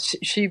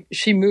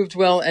 She moved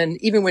well,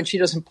 and even when she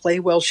doesn't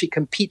play well, she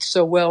competes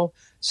so well.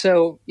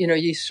 So,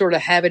 you sort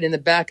of have it in the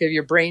back of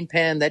your brain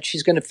pan that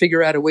she's going to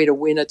figure out a way to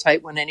win a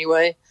tight one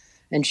anyway.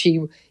 And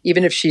she,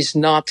 even if she's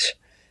not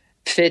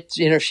fit,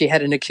 she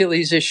had an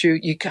Achilles issue,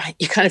 you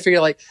kind of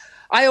figure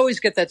I always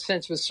get that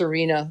sense with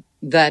Serena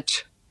that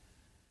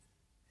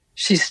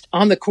she's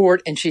on the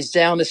court and she's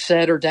down a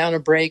set or down a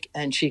break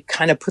and she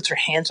kind of puts her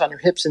hands on her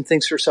hips and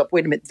thinks to herself,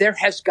 wait a minute, there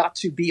has got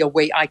to be a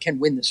way I can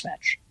win this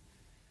match.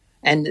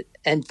 And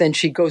then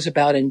she goes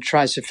about and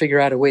tries to figure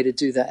out a way to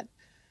do that.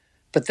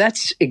 But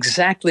that's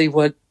exactly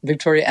what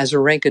Victoria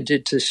Azarenka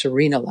did to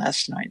Serena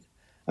last night.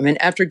 I mean,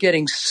 after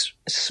getting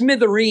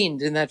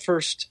smithereened in that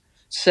first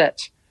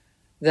set,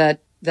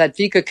 that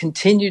Vika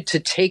continued to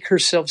take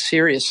herself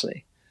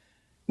seriously.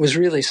 was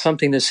really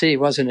something to see,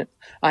 wasn't it?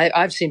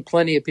 I've seen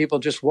plenty of people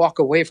just walk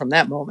away from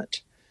that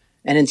moment,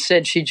 and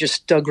instead she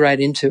just dug right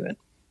into it.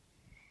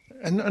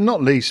 And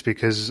not least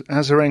because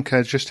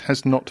Azarenka just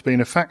has not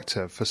been a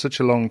factor for such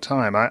a long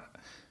time.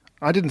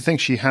 I didn't think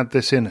she had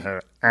this in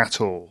her at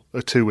all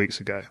 2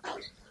 weeks ago.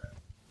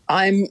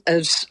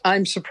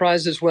 I'm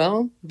surprised as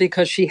well,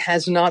 because she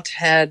has not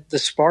had the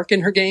spark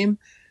in her game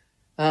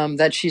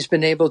that she's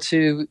been able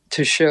to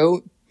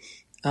show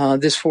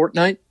this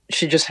fortnight.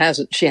 She just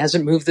hasn't. She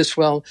hasn't moved this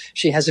well.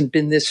 She hasn't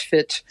been this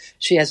fit.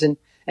 She hasn't,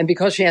 and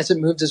because she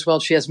hasn't moved as well,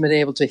 she hasn't been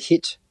able to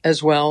hit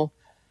as well.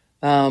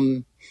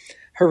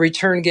 Her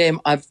return game,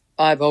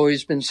 I've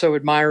always been so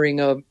admiring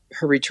of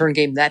her return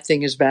game. That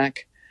thing is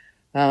back.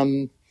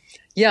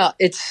 Yeah,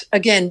 it's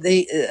again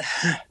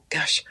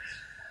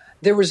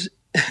there was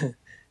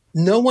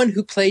no one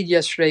who played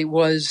yesterday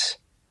was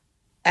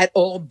at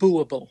all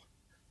booable.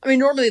 I mean,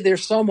 normally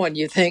there's someone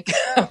you think,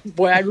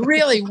 boy, I'd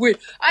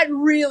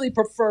really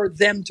prefer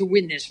them to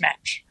win this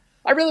match.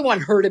 I really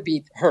want her to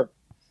beat her.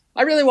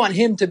 I really want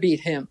him to beat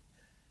him.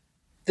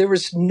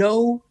 There's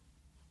no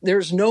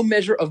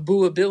measure of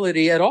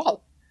booability at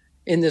all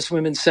in this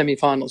women's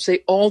semifinals.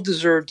 They all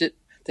deserved it.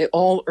 They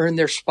all earned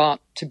their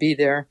spot to be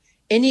there.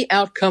 Any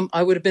outcome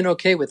I would have been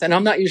okay with. And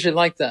I'm not usually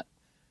like that.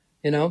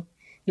 You know,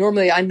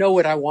 normally I know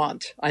what I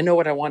want. I know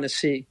what I want to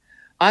see.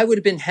 I would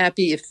have been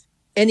happy if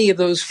any of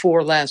those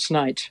four last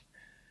night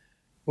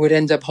would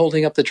end up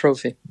holding up the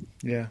trophy.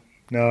 Yeah,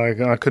 no,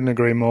 I couldn't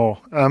agree more.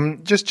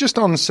 Just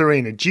on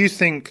Serena, do you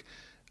think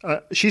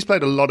she's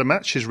played a lot of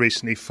matches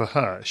recently for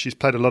her? She's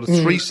played a lot of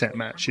 3-set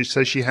matches,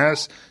 so she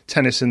has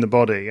tennis in the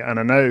body. And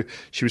I know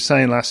she was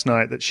saying last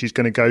night that she's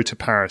going to go to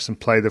Paris and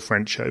play the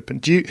French Open.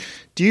 Do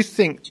you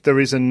think there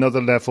is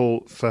another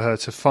level for her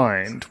to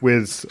find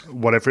with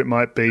whatever it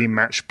might be,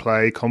 match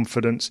play,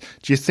 confidence?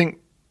 Do you think,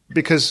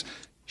 because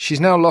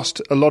she's now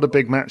lost a lot of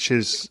big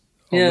matches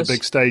on the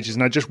big stages,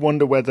 and I just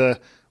wonder whether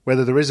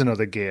there is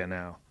another gear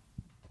now.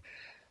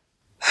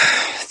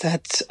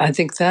 I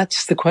think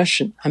that's the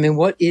question. I mean,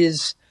 what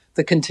is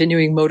the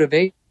continuing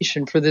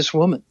motivation for this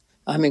woman?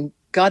 I mean,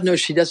 God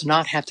knows she does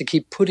not have to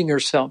keep putting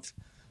herself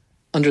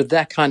under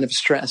that kind of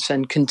stress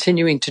and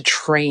continuing to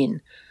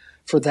train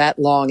for that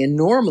long. And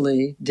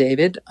normally,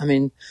 David, I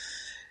mean,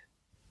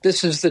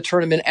 this is the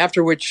tournament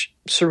after which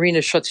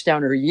Serena shuts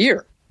down her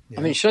year. Yeah.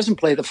 I mean, she doesn't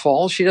play the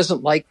fall. She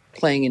doesn't like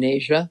playing in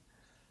Asia.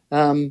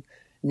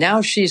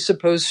 Now she's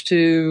supposed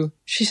to,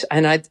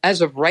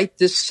 as of right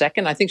this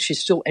second, I think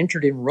she's still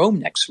entered in Rome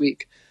next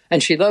week.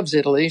 And she loves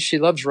Italy. She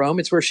loves Rome.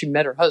 It's where she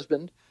met her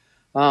husband.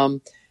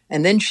 And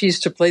then she's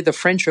to play the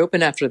French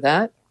Open after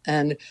that.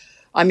 And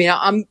I mean,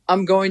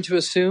 I'm going to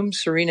assume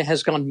Serena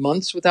has gone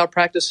months without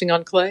practicing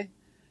on clay.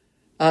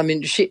 I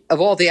mean,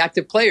 of all the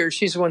active players,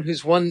 she's the one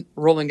who's won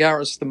Roland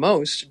Garros the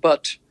most.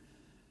 But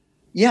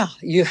yeah,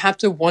 you have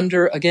to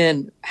wonder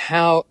again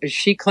how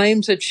she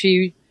claims that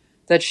she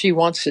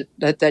wants it,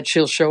 that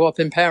she'll show up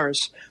in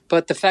Paris.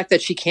 But the fact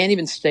that she can't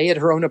even stay at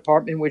her own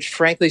apartment, which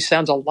frankly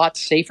sounds a lot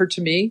safer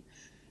to me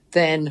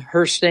than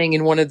her staying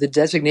in one of the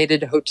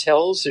designated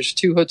hotels. There's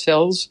 2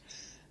 hotels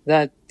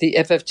that the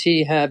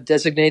FFT have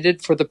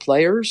designated for the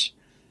players.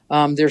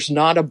 There's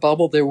not a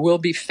bubble. There will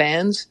be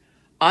fans.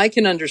 I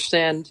can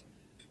understand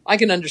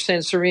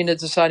Serena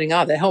deciding,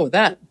 the hell with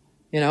that,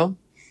 you know?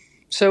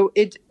 So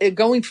it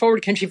going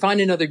forward, can she find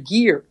another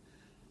gear?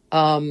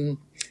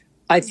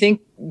 I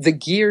think the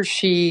gear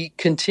she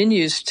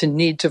continues to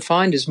need to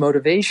find is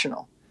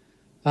motivational.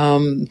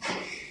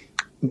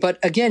 But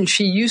again,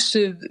 she used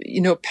to,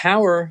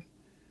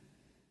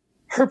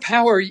 her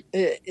power,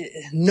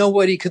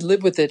 nobody could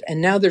live with it.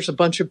 And now there's a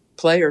bunch of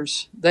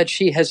players that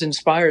she has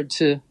inspired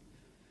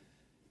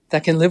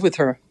that can live with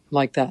her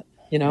like that.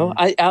 You know,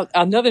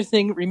 another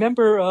thing,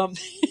 remember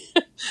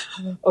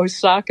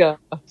Osaka,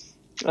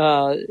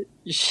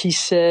 she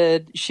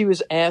said, she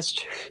was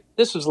asked,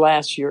 this was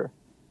last year,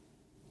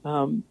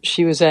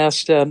 she was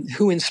asked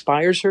who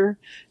inspires her.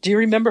 Do you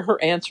remember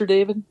her answer,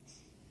 David?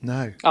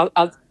 No.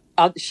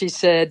 She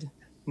said,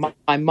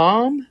 my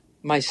mom,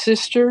 my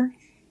sister,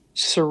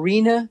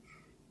 Serena,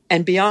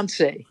 and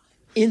Beyonce,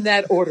 in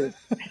that order.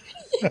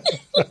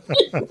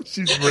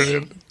 She's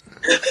brilliant.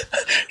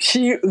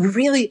 She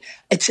really,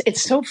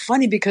 it's so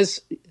funny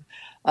because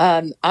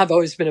I've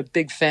always been a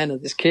big fan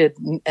of this kid,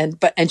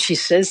 and she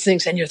says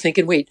things, and you're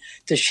thinking, wait,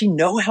 does she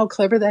know how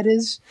clever that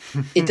is?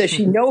 Does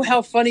she know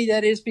how funny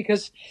that is?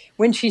 Because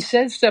when she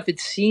says stuff, it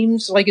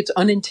seems like it's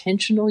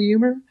unintentional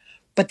humor,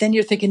 but then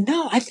you're thinking,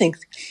 no, I think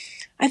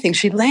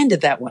she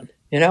landed that one.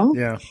 You know?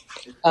 Yeah.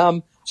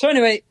 So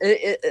anyway,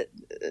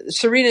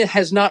 Serena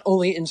has not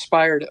only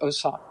inspired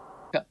Osaka.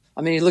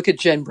 I mean, look at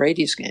Jen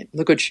Brady's game.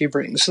 Look what she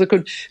brings. Look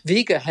what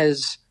Vika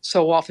has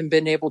so often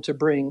been able to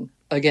bring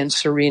against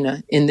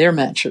Serena in their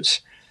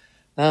matches.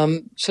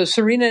 So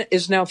Serena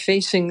is now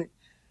facing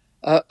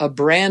a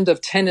brand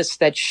of tennis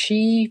that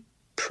she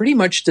pretty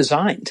much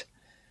designed.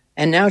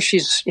 And now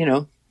she's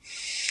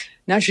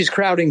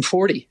crowding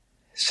 40.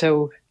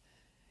 So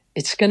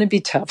it's going to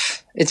be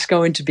tough. It's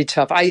going to be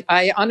tough.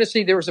 I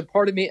honestly, there was a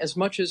part of me, as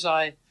much as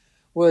I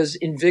was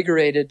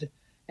invigorated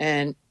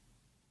and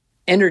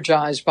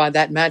energized by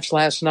that match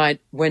last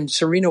night when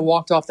Serena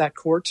walked off that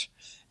court.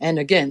 And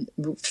again,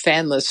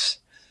 fanless,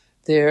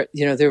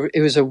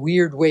 it was a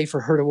weird way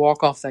for her to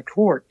walk off that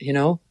court,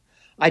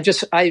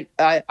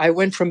 I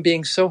went from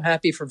being so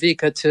happy for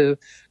Vika to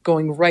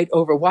going right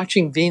over,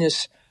 watching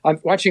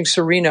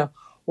Serena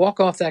walk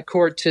off that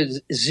court to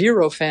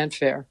zero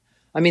fanfare.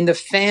 I mean, the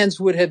fans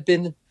would have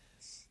been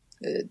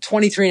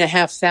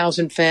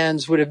 23,500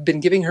 fans would have been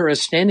giving her a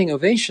standing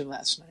ovation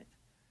last night.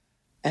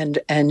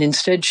 And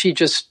instead she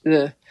just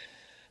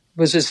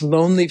was this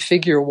lonely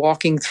figure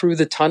walking through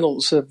the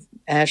tunnels of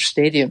Ash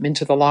Stadium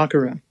into the locker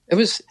room. It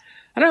was,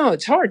 I don't know,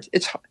 it's hard.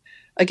 It's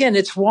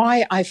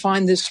why I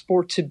find this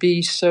sport to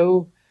be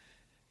so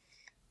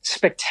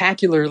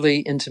spectacularly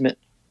intimate,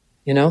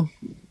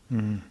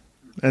 Mm.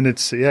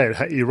 And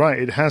you're right.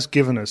 It has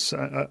given us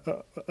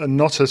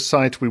not a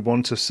sight we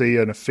want to see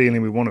and a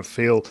feeling we want to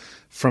feel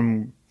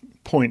from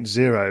point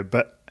zero,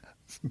 but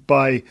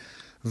by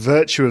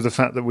virtue of the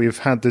fact that we've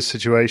had this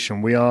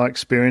situation, we are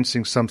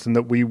experiencing something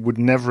that we would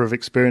never have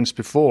experienced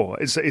before.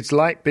 It's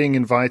like being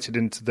invited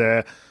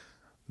into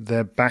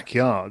their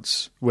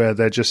backyards where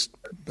they're just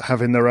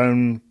having their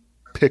own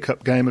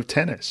pickup game of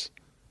tennis.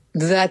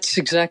 That's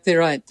exactly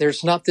right.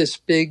 There's not this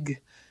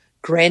big,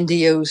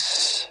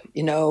 grandiose,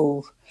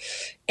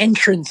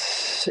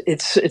 entrance.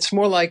 It's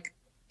more like,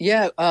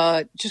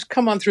 just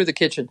come on through the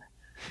kitchen.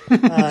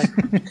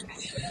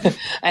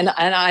 And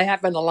I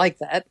happen to like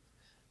that.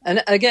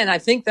 And again, I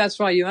think that's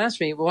why you asked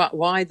me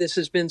why this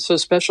has been so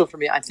special for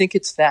me. I think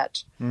it's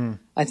that. Mm.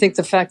 I think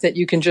the fact that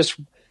you can just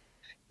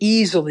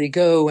easily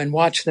go and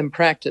watch them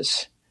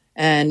practice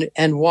and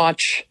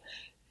watch,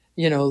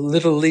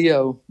 little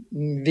Leo,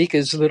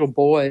 Vika's little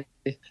boy.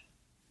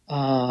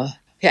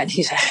 And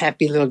he's a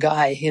happy little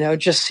guy,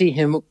 just see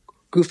him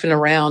goofing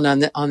around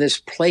on this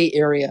play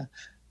area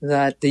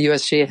that the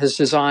USGA has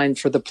designed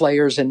for the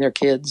players and their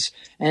kids,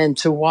 and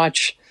to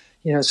watch,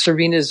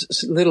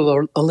 Serena's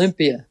little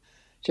Olympia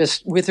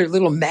just with her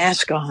little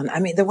mask on. I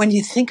mean, when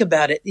you think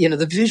about it, the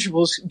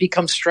visuals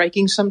become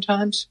striking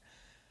sometimes.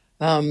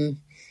 And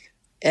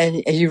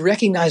you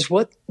recognize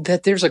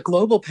that there's a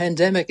global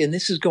pandemic and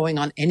this is going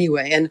on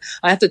anyway. And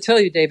I have to tell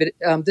you, David,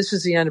 this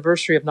is the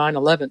anniversary of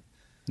 9/11.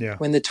 Yeah.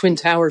 When the Twin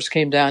Towers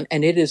came down,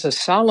 and it is a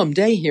solemn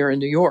day here in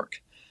New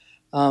York.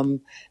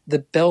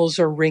 The bells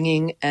are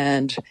ringing,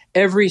 and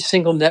every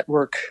single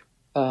network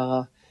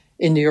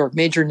in New York,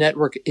 major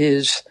network,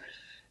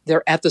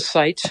 they're at the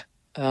site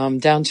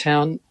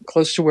downtown,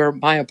 close to where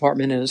my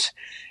apartment is,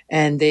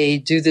 and they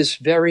do this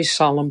very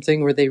solemn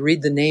thing where they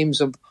read the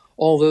names of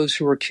all those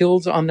who were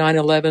killed on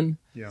 9/11.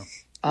 Yeah.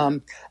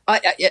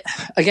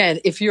 Again,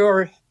 if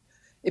you're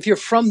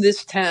from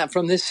this town,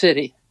 from this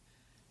city,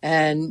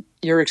 and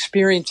you're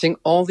experiencing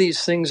all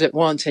these things at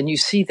once, and you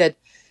see that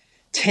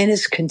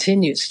tennis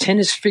continues.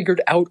 Tennis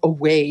figured out a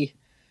way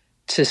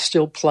to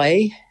still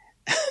play.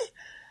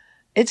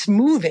 It's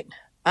moving.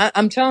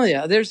 I'm telling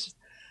you,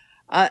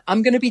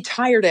 I'm going to be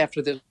tired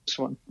after this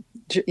one.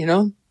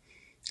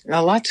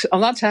 A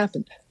lot's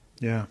happened.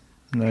 Yeah.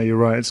 No, you're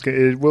right.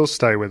 It will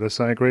stay with us.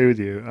 I agree with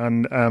you.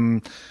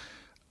 And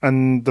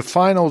the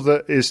final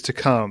that is to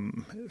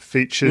come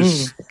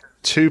features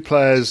two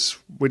players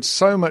with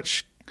so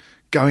much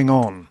going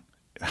on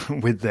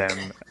with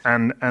them,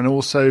 and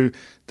also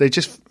there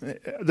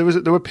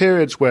were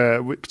periods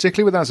where,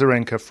 particularly with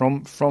Azarenka,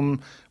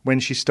 from when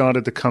she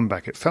started the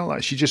comeback, it felt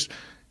like she just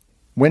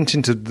went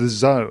into the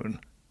zone.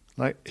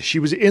 Like she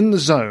was in the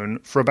zone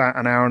for about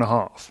an hour and a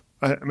half.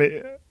 I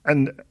mean,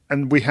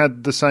 and we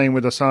had the same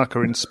with Osaka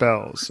in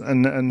spells,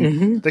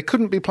 and they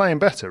couldn't be playing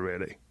better,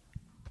 really.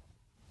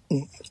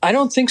 I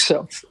don't think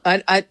so.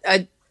 I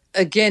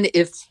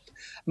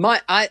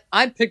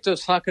picked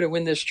Osaka to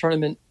win this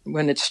tournament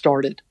when it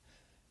started,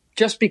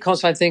 just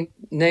because I think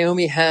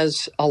Naomi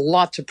has a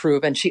lot to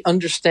prove, and she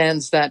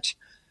understands that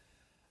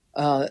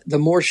the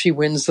more she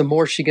wins, the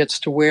more she gets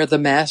to wear the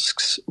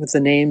masks with the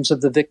names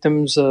of the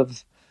victims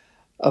of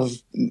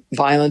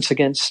violence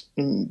against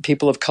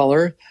people of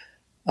color.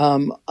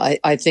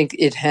 I think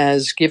it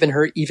has given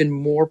her even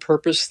more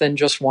purpose than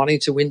just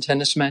wanting to win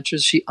tennis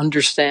matches. She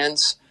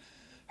understands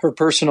her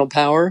personal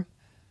power.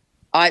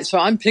 So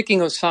I'm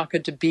picking Osaka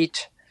to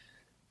beat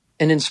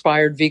an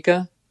inspired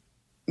Vika,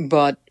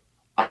 but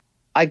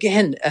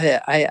again,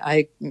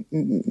 I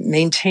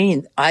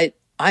maintain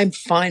I'm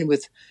fine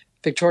with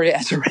Victoria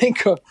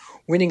Azarenka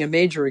winning a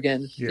major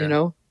again.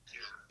 Yeah.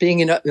 Being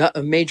in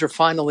a major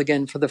final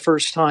again for the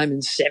first time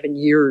in 7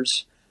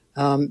 years.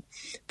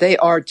 They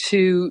are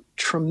two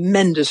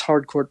tremendous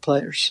hardcourt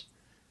players.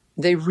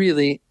 They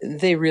really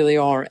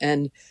are,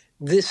 and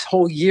this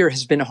whole year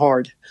has been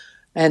hard.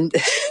 And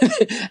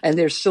and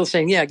they're still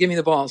saying, "Yeah, give me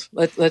the balls.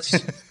 Let's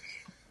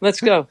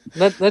go.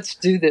 Let's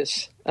do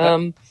this."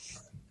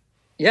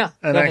 Yeah.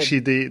 And actually,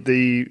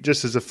 the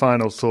just as a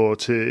final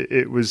thought,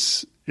 it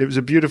was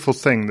a beautiful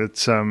thing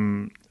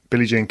that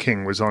Billie Jean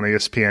King was on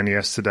ESPN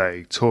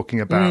yesterday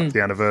talking about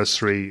the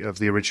anniversary of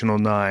the original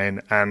 9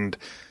 and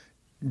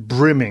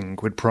brimming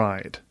with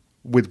pride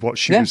with what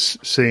she was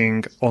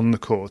seeing on the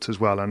court as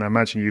well. And I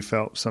imagine you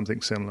felt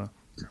something similar.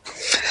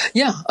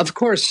 Yeah, of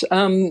course.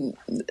 Billie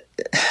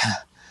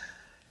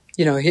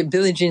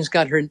Jean's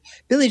got her.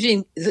 Billie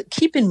Jean,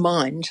 keep in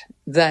mind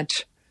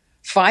that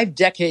 5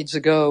 decades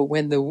ago,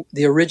 when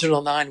the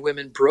original 9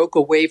 women broke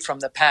away from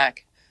the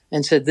pack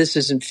and said, this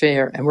isn't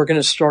fair, and we're going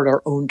to start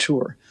our own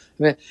tour.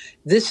 I mean,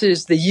 this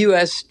is the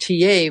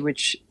USTA,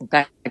 which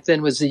back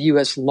then was the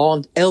US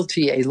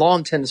LTA,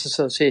 Lawn Tennis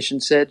Association,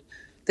 said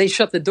they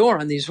shut the door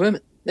on these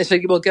women. They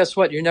said, well, guess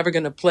what? You're never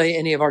going to play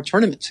any of our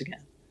tournaments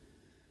again.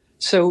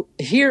 So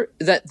here,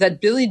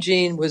 that Billie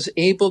Jean was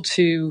able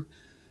to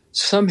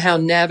somehow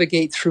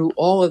navigate through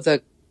all of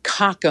the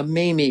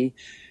cockamamie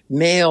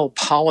male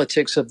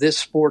politics of this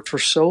sport for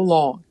so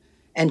long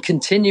and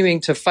continuing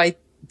to fight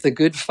the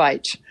good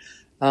fight.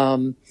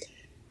 And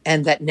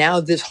that now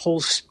this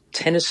whole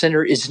tennis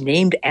center is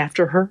named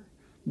after her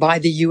by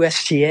the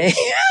USTA.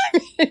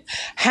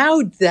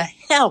 How the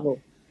hell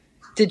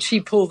did she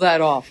pull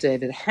that off,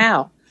 David?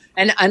 How?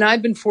 And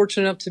I've been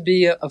fortunate enough to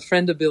be a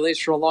friend of Billie's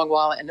for a long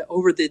while. And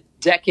over the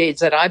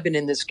decades that I've been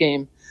in this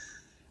game,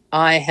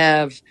 I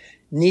have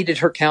needed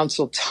her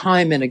counsel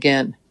time and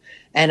again.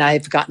 And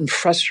I've gotten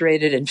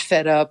frustrated and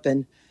fed up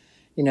and,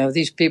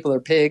 these people are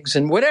pigs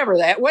and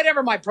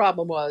whatever my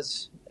problem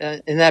was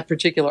in that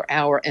particular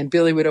hour. And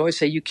Billie would always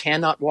say, you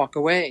cannot walk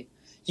away.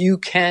 You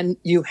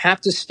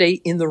have to stay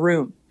in the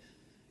room.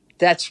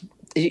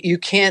 You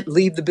can't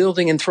leave the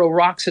building and throw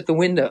rocks at the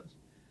window.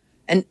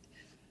 And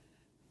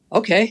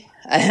okay,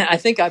 I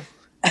think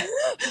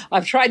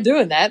I've tried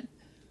doing that.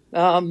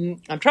 And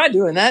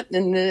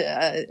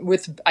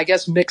with, I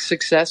guess, mixed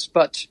success.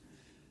 But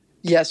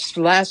yes,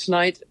 last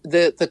night,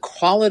 the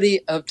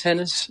quality of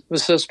tennis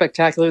was so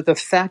spectacular. The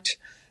fact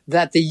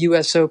that the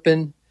U.S.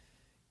 Open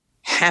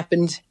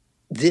happened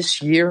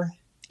this year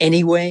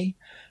anyway,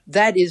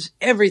 that is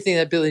everything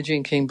that Billie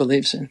Jean King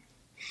believes in.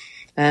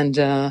 And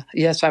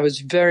yes, I was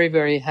very,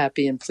 very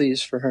happy and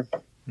pleased for her.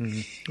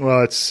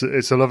 Well, it's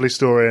a lovely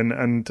story,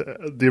 and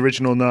the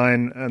original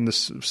 9 and the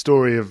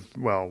story of,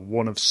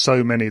 one of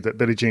so many that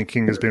Billie Jean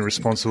King has been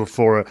responsible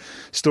for are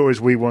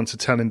stories we want to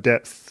tell in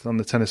depth on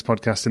the Tennis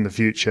Podcast in the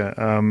future.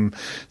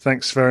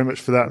 Thanks very much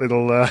for that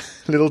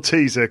little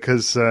teaser,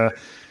 because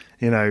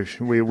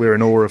we're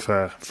in awe of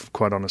her,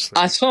 quite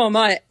honestly. So am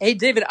I. Hey,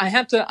 David,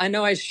 I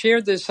know I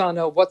shared this on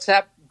a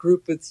WhatsApp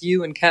group with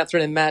you and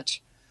Catherine and Matt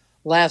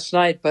last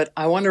night, but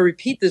I want to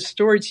repeat this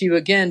story to you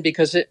again,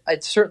 because it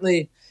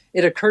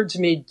occurred to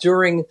me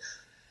during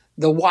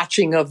the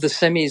watching of the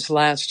semis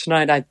last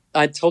night.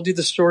 I told you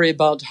the story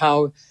about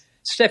how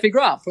Steffi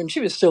Graf, when she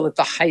was still at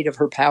the height of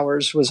her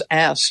powers, was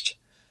asked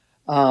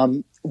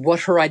what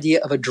her idea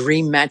of a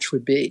dream match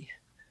would be.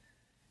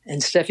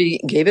 And Steffi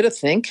gave it a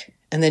think,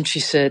 and then she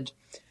said,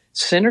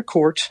 center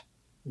court,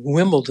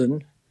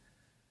 Wimbledon,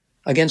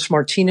 against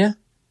Martina,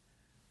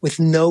 with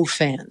no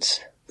fans,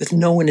 with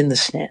no one in the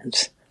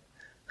stands.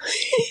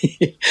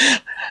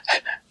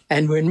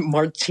 And when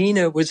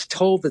Martina was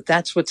told that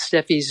that's what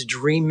Steffi's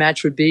dream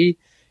match would be,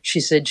 she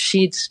said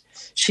she'd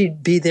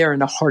be there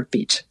in a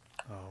heartbeat.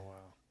 Oh,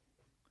 wow.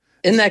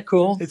 Isn't that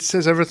cool? It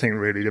says everything,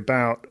 really,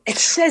 about... It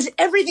says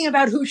everything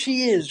about who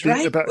she is,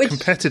 right? About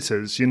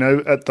competitors,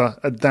 at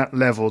that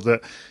level,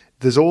 that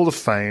there's all the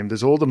fame,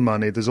 there's all the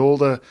money, there's all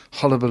the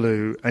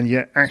hullabaloo, and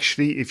yet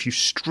actually, if you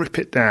strip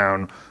it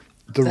down...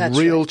 That's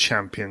real right.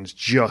 Champions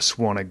just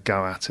want to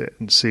go at it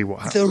and see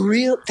what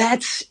happens.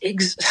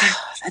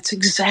 That's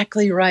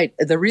exactly right.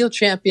 The real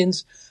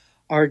champions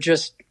are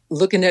just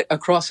looking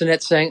across the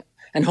net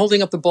and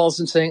holding up the balls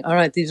and saying, all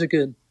right, these are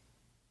good.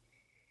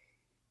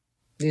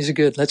 These are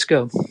good. Let's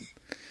go.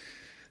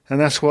 And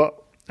that's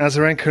what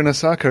Azarenka and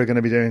Osaka are going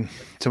to be doing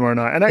tomorrow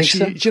night. And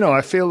actually,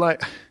 I feel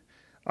like,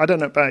 I don't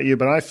know about you,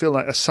 but I feel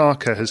like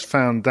Osaka has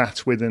found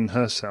that within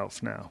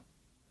herself now.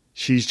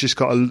 She's just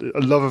got a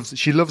love of.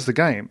 She loves the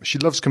game. She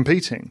loves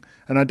competing,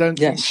 and I don't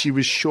think she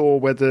was sure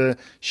whether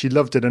she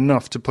loved it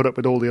enough to put up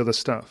with all the other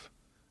stuff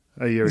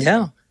a year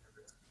ago.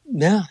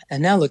 Yeah,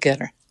 and now look at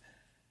her.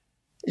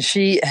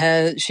 She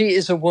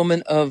is a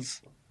woman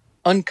of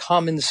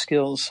uncommon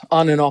skills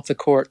on and off the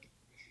court.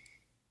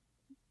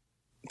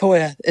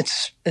 Boy,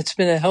 it's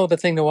been a hell of a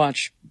thing to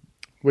watch.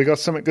 We got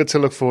something good to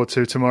look forward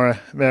to tomorrow,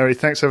 Mary.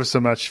 Thanks ever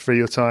so much for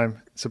your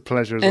time. It's a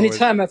pleasure.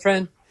 Anytime, my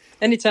friend.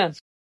 Anytime.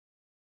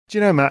 Do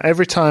you know, Matt,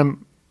 every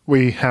time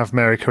we have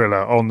Mary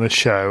Carrillo on the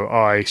show,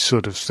 I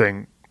sort of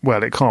think,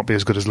 well, it can't be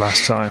as good as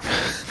last time.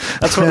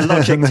 That's what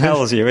logic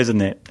tells you,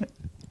 isn't it?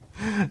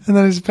 And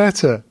then it's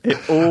better.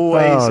 It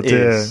always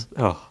is.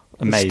 Oh,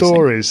 amazing. The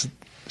stories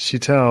she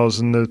tells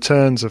and the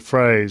turns of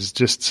phrase,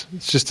 it's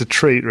just a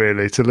treat,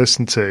 really, to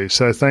listen to.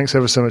 So thanks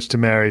ever so much to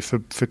Mary for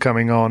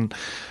coming on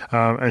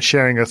and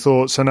sharing her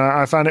thoughts. And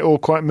I found it all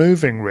quite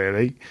moving,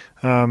 really,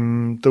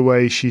 the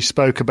way she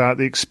spoke about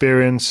the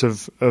experience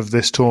of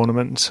this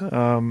tournament,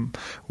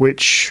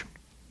 which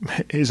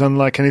is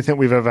unlike anything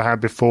we've ever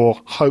had before.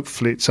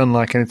 Hopefully it's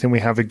unlike anything we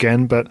have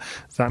again, but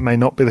that may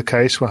not be the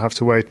case. We'll have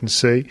to wait and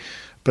see.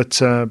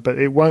 But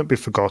it won't be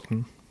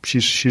forgotten.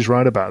 She's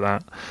right about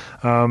that.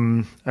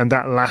 And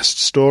that last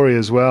story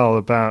as well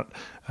about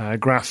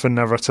Graf and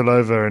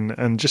Navratilova,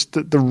 and just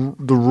the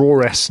raw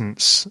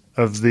essence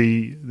of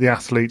the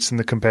athletes and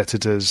the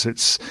competitors.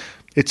 It's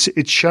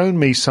shown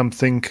me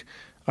something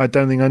I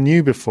don't think I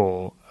knew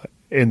before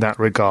in that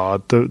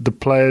regard. The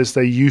players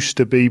they used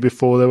to be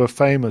before they were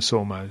famous,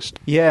 almost.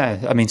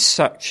 Yeah, I mean,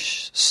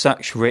 such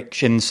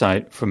rich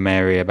insight from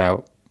Mary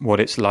about what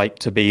it's like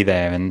to be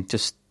there, and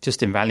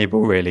just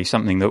invaluable, really.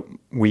 Something that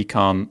we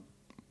can't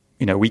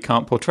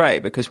portray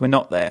because we're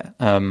not there.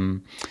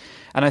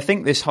 And I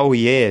think this whole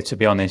year, to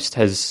be honest,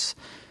 has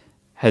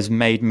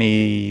made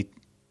me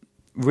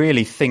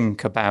really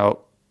think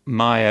about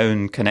my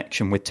own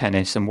connection with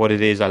tennis and what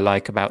it is I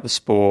like about the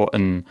sport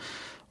and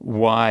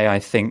why I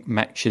think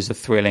matches are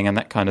thrilling and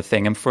that kind of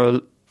thing. And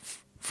for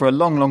a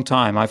long, long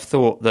time, I've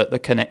thought that the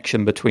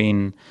connection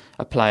between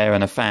a player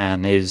and a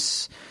fan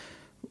is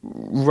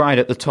right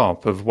at the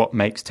top of what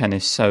makes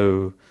tennis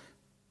so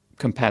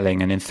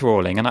compelling and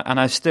enthralling. And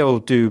I still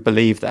do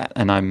believe that.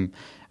 And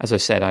as I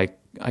said,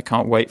 I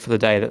can't wait for the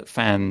day that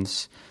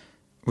fans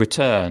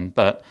return.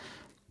 But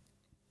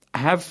I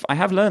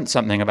have learned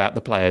something about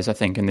the players, I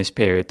think, in this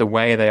period, the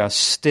way they are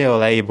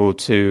still able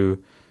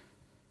to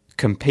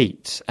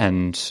compete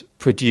and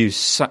produce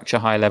such a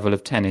high level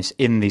of tennis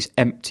in these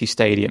empty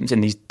stadiums,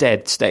 in these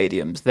dead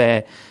stadiums.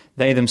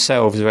 They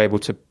themselves are able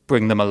to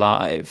bring them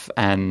alive,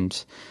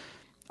 and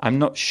I'm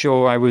not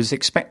sure I was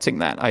expecting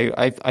that.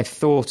 I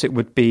thought it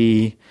would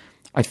be.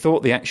 I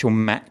thought the actual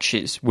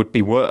matches would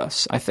be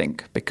worse, I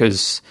think,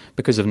 because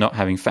of not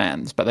having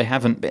fans, but they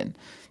haven't been.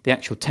 The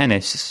actual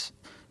tennis,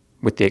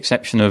 with the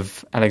exception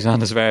of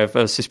Alexander Zverev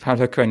versus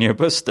Paulo Carreño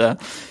Busta,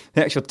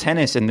 the actual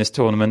tennis in this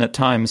tournament at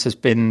times has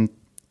been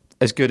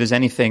as good as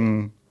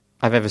anything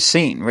I've ever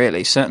seen,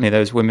 really. Certainly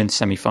those women's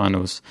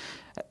semi-finals,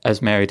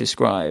 as Mary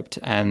described.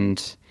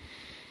 And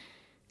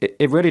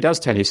it really does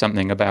tell you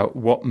something about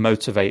what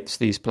motivates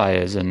these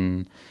players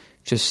and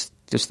just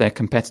their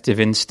competitive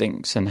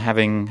instincts, and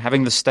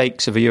having the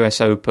stakes of a US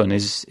Open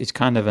is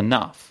kind of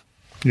enough.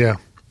 Yeah,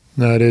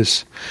 no, it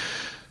is.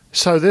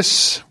 So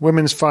this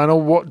women's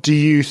final, what do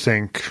you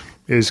think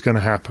is going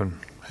to happen?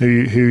 Who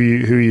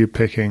are you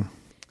picking?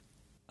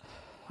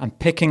 I'm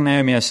picking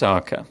Naomi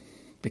Osaka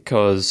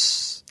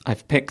because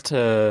I've picked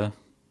her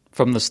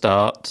from the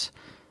start,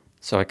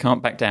 so I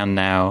can't back down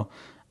now,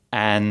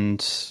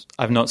 and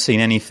I've not seen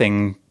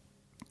anything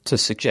to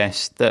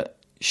suggest that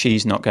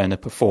she's not going to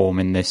perform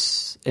in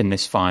this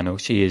final.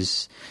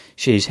 She's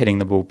hitting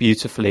the ball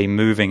beautifully,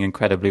 moving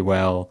incredibly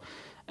well,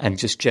 and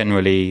just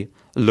generally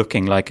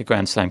looking like a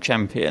Grand Slam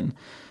champion.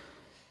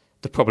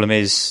 The problem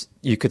is,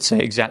 you could say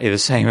exactly the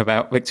same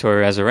about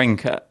Victoria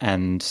Azarenka,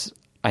 and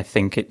I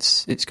think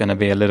it's going to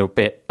be a little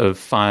bit of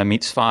fire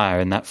meets fire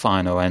in that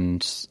final,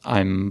 and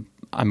I'm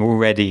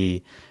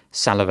already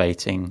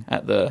salivating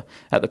at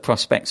the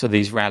prospects of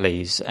these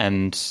rallies,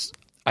 and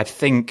I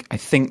think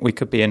we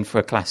could be in for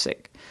a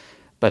classic.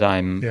 But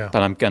I'm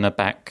going to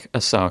back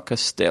Osaka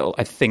still.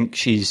 I think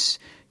she's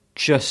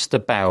just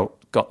about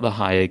got the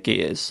higher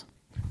gears.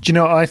 Do you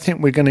know, I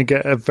think we're going to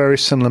get a very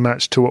similar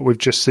match to what we've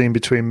just seen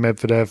between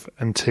Medvedev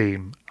and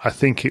Thiem. I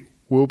think it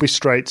will be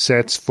straight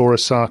sets for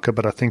Osaka,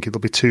 but I think it'll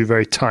be two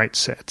very tight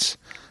sets.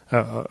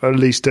 At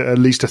least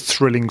a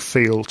thrilling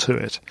feel to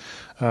it.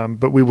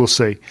 But we will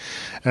see.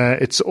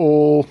 It's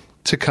all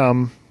to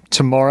come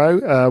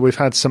tomorrow. We've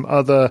had some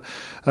other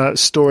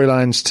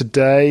storylines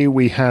today.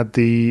 We had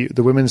the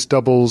women's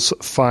doubles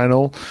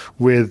final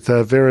with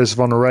Vera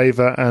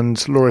Zvonareva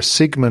and Laura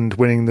Siegemund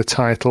winning the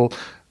title.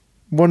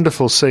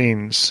 Wonderful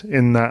scenes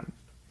in that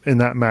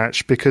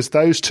match, because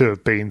those two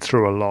have been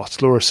through a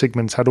lot. Laura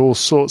Siegemund's had all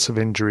sorts of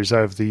injuries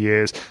over the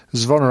years.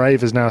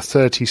 Zvonareva is now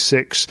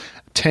 36.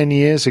 10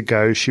 years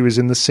ago, she was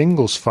in the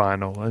singles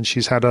final, and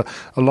she's had a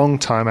long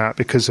time out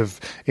because of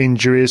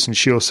injuries, and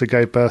she also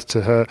gave birth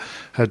to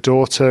her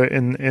daughter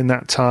in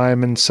that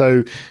time. And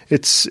so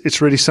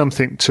it's really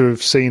something to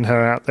have seen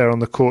her out there on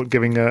the court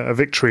giving a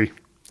victory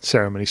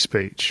ceremony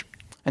speech.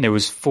 And it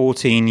was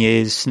 14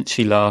 years since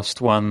she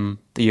last won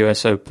the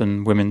US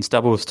Open women's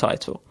doubles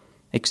title.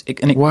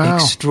 An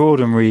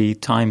extraordinary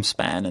time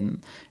span,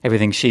 and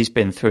everything she's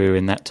been through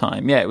in that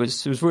time. Yeah, it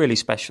was really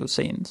special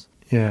scenes.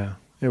 Yeah,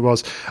 it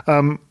was.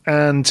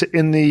 And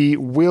in the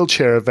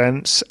wheelchair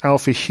events,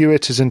 Alfie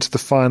Hewitt is into the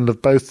final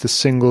of both the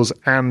singles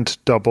and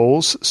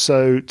doubles.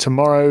 So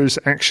tomorrow's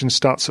action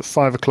starts at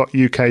 5 o'clock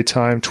UK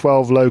time,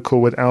 12 local,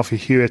 with Alfie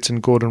Hewitt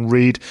and Gordon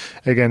Reid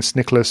against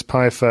Nicholas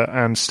Pfeiffer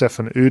and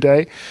Stefan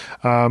Ude.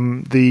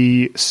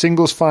 The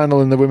singles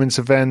final in the women's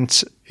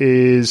event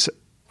is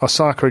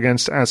Osaka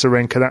against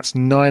Azarenka. That's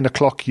 9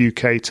 o'clock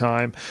UK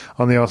time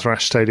on the Arthur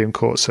Ashe Stadium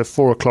court, so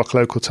 4 o'clock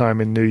local time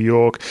in New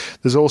York.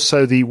 There's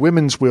also the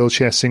women's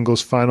wheelchair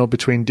singles final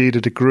between Dida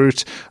de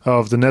Groot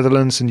of the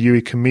Netherlands and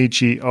Yui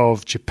Kamiji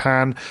of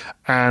Japan,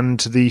 and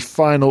the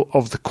final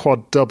of the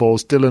quad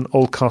doubles, Dylan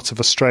Olcott of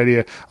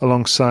Australia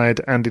alongside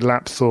Andy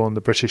Lapthorne,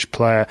 the British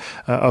player,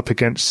 up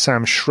against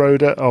Sam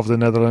Schroeder of the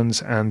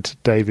Netherlands and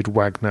David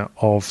Wagner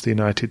of the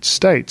United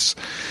States.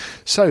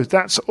 So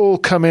that's all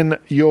coming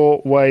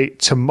your way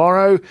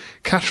tomorrow.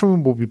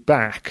 Catherine will be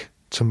back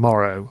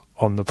tomorrow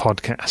on the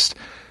podcast.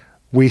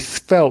 we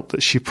felt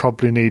that she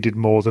probably needed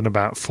more than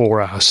about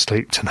 4 hours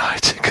sleep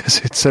tonight,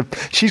 because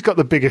she's got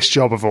the biggest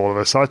job of all of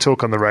us. I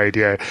talk on the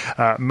radio.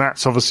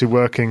 Matt's obviously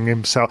working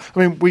himself.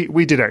 I mean,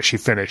 we did actually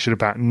finish at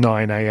about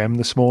 9 a.m.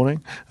 this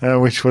morning,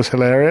 which was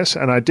hilarious.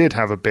 And I did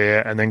have a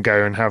beer and then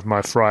go and have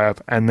my fry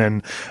up and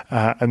then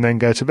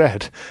go to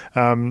bed.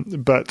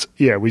 But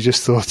yeah, we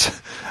just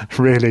thought,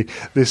 really,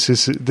 this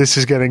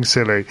is getting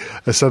silly.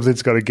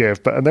 Something's got to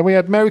give. And then we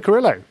had Mary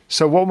Carrillo.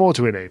 So what more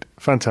do we need?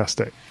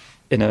 Fantastic.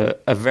 In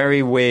a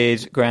very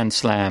weird Grand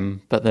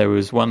Slam, but there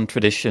was one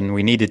tradition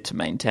we needed to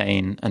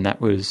maintain, and that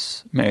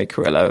was Mary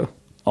Carrillo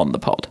on the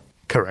pod.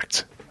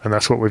 Correct. And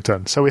that's what we've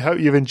done. So we hope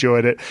you've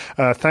enjoyed it.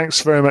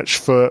 Thanks very much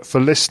for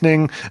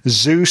listening.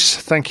 Zeus,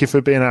 thank you for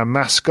being our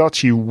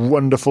mascot, you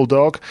wonderful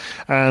dog.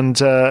 And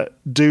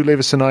do leave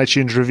us an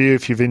iTunes review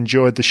if you've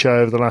enjoyed the show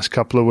over the last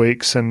couple of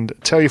weeks. And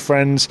tell your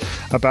friends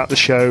about the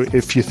show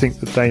if you think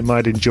that they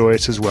might enjoy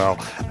it as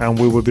well. And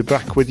we will be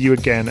back with you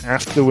again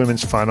after the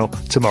women's final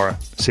tomorrow.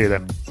 See you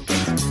then.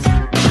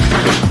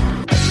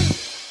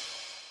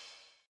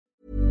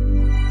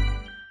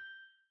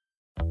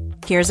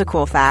 Here's a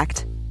cool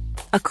fact.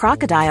 A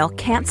crocodile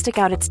can't stick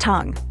out its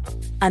tongue.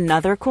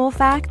 Another cool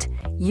fact,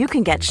 you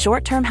can get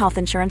short-term health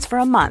insurance for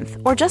a month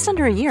or just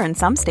under a year in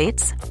some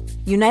states.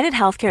 United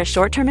Healthcare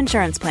short-term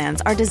insurance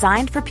plans are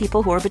designed for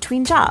people who are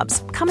between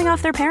jobs, coming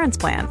off their parents'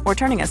 plan, or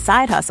turning a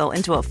side hustle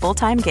into a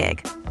full-time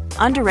gig.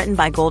 Underwritten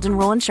by Golden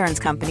Rule Insurance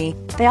Company,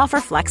 they offer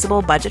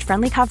flexible,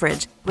 budget-friendly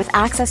coverage with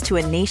access to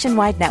a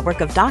nationwide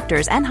network of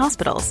doctors and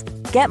hospitals.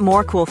 Get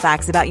more cool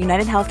facts about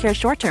United Healthcare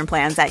short-term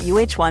plans at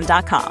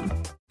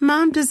uh1.com.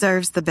 Mom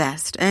deserves the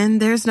best,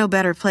 and there's no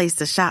better place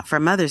to shop for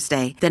Mother's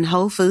Day than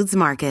Whole Foods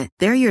Market.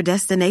 They're your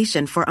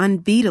destination for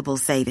unbeatable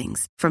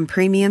savings, from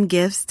premium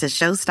gifts to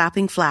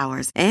show-stopping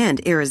flowers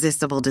and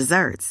irresistible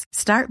desserts.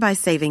 Start by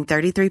saving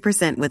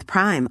 33% with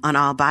Prime on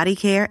all body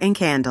care and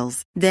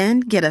candles.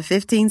 Then get a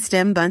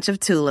 15-stem bunch of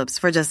tulips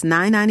for just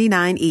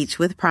 $9.99 each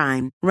with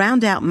Prime.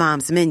 Round out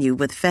Mom's menu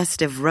with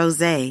festive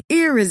rosé,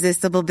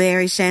 irresistible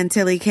berry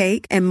chantilly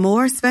cake, and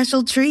more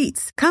special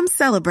treats. Come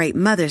celebrate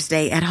Mother's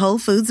Day at Whole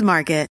Foods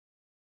Market.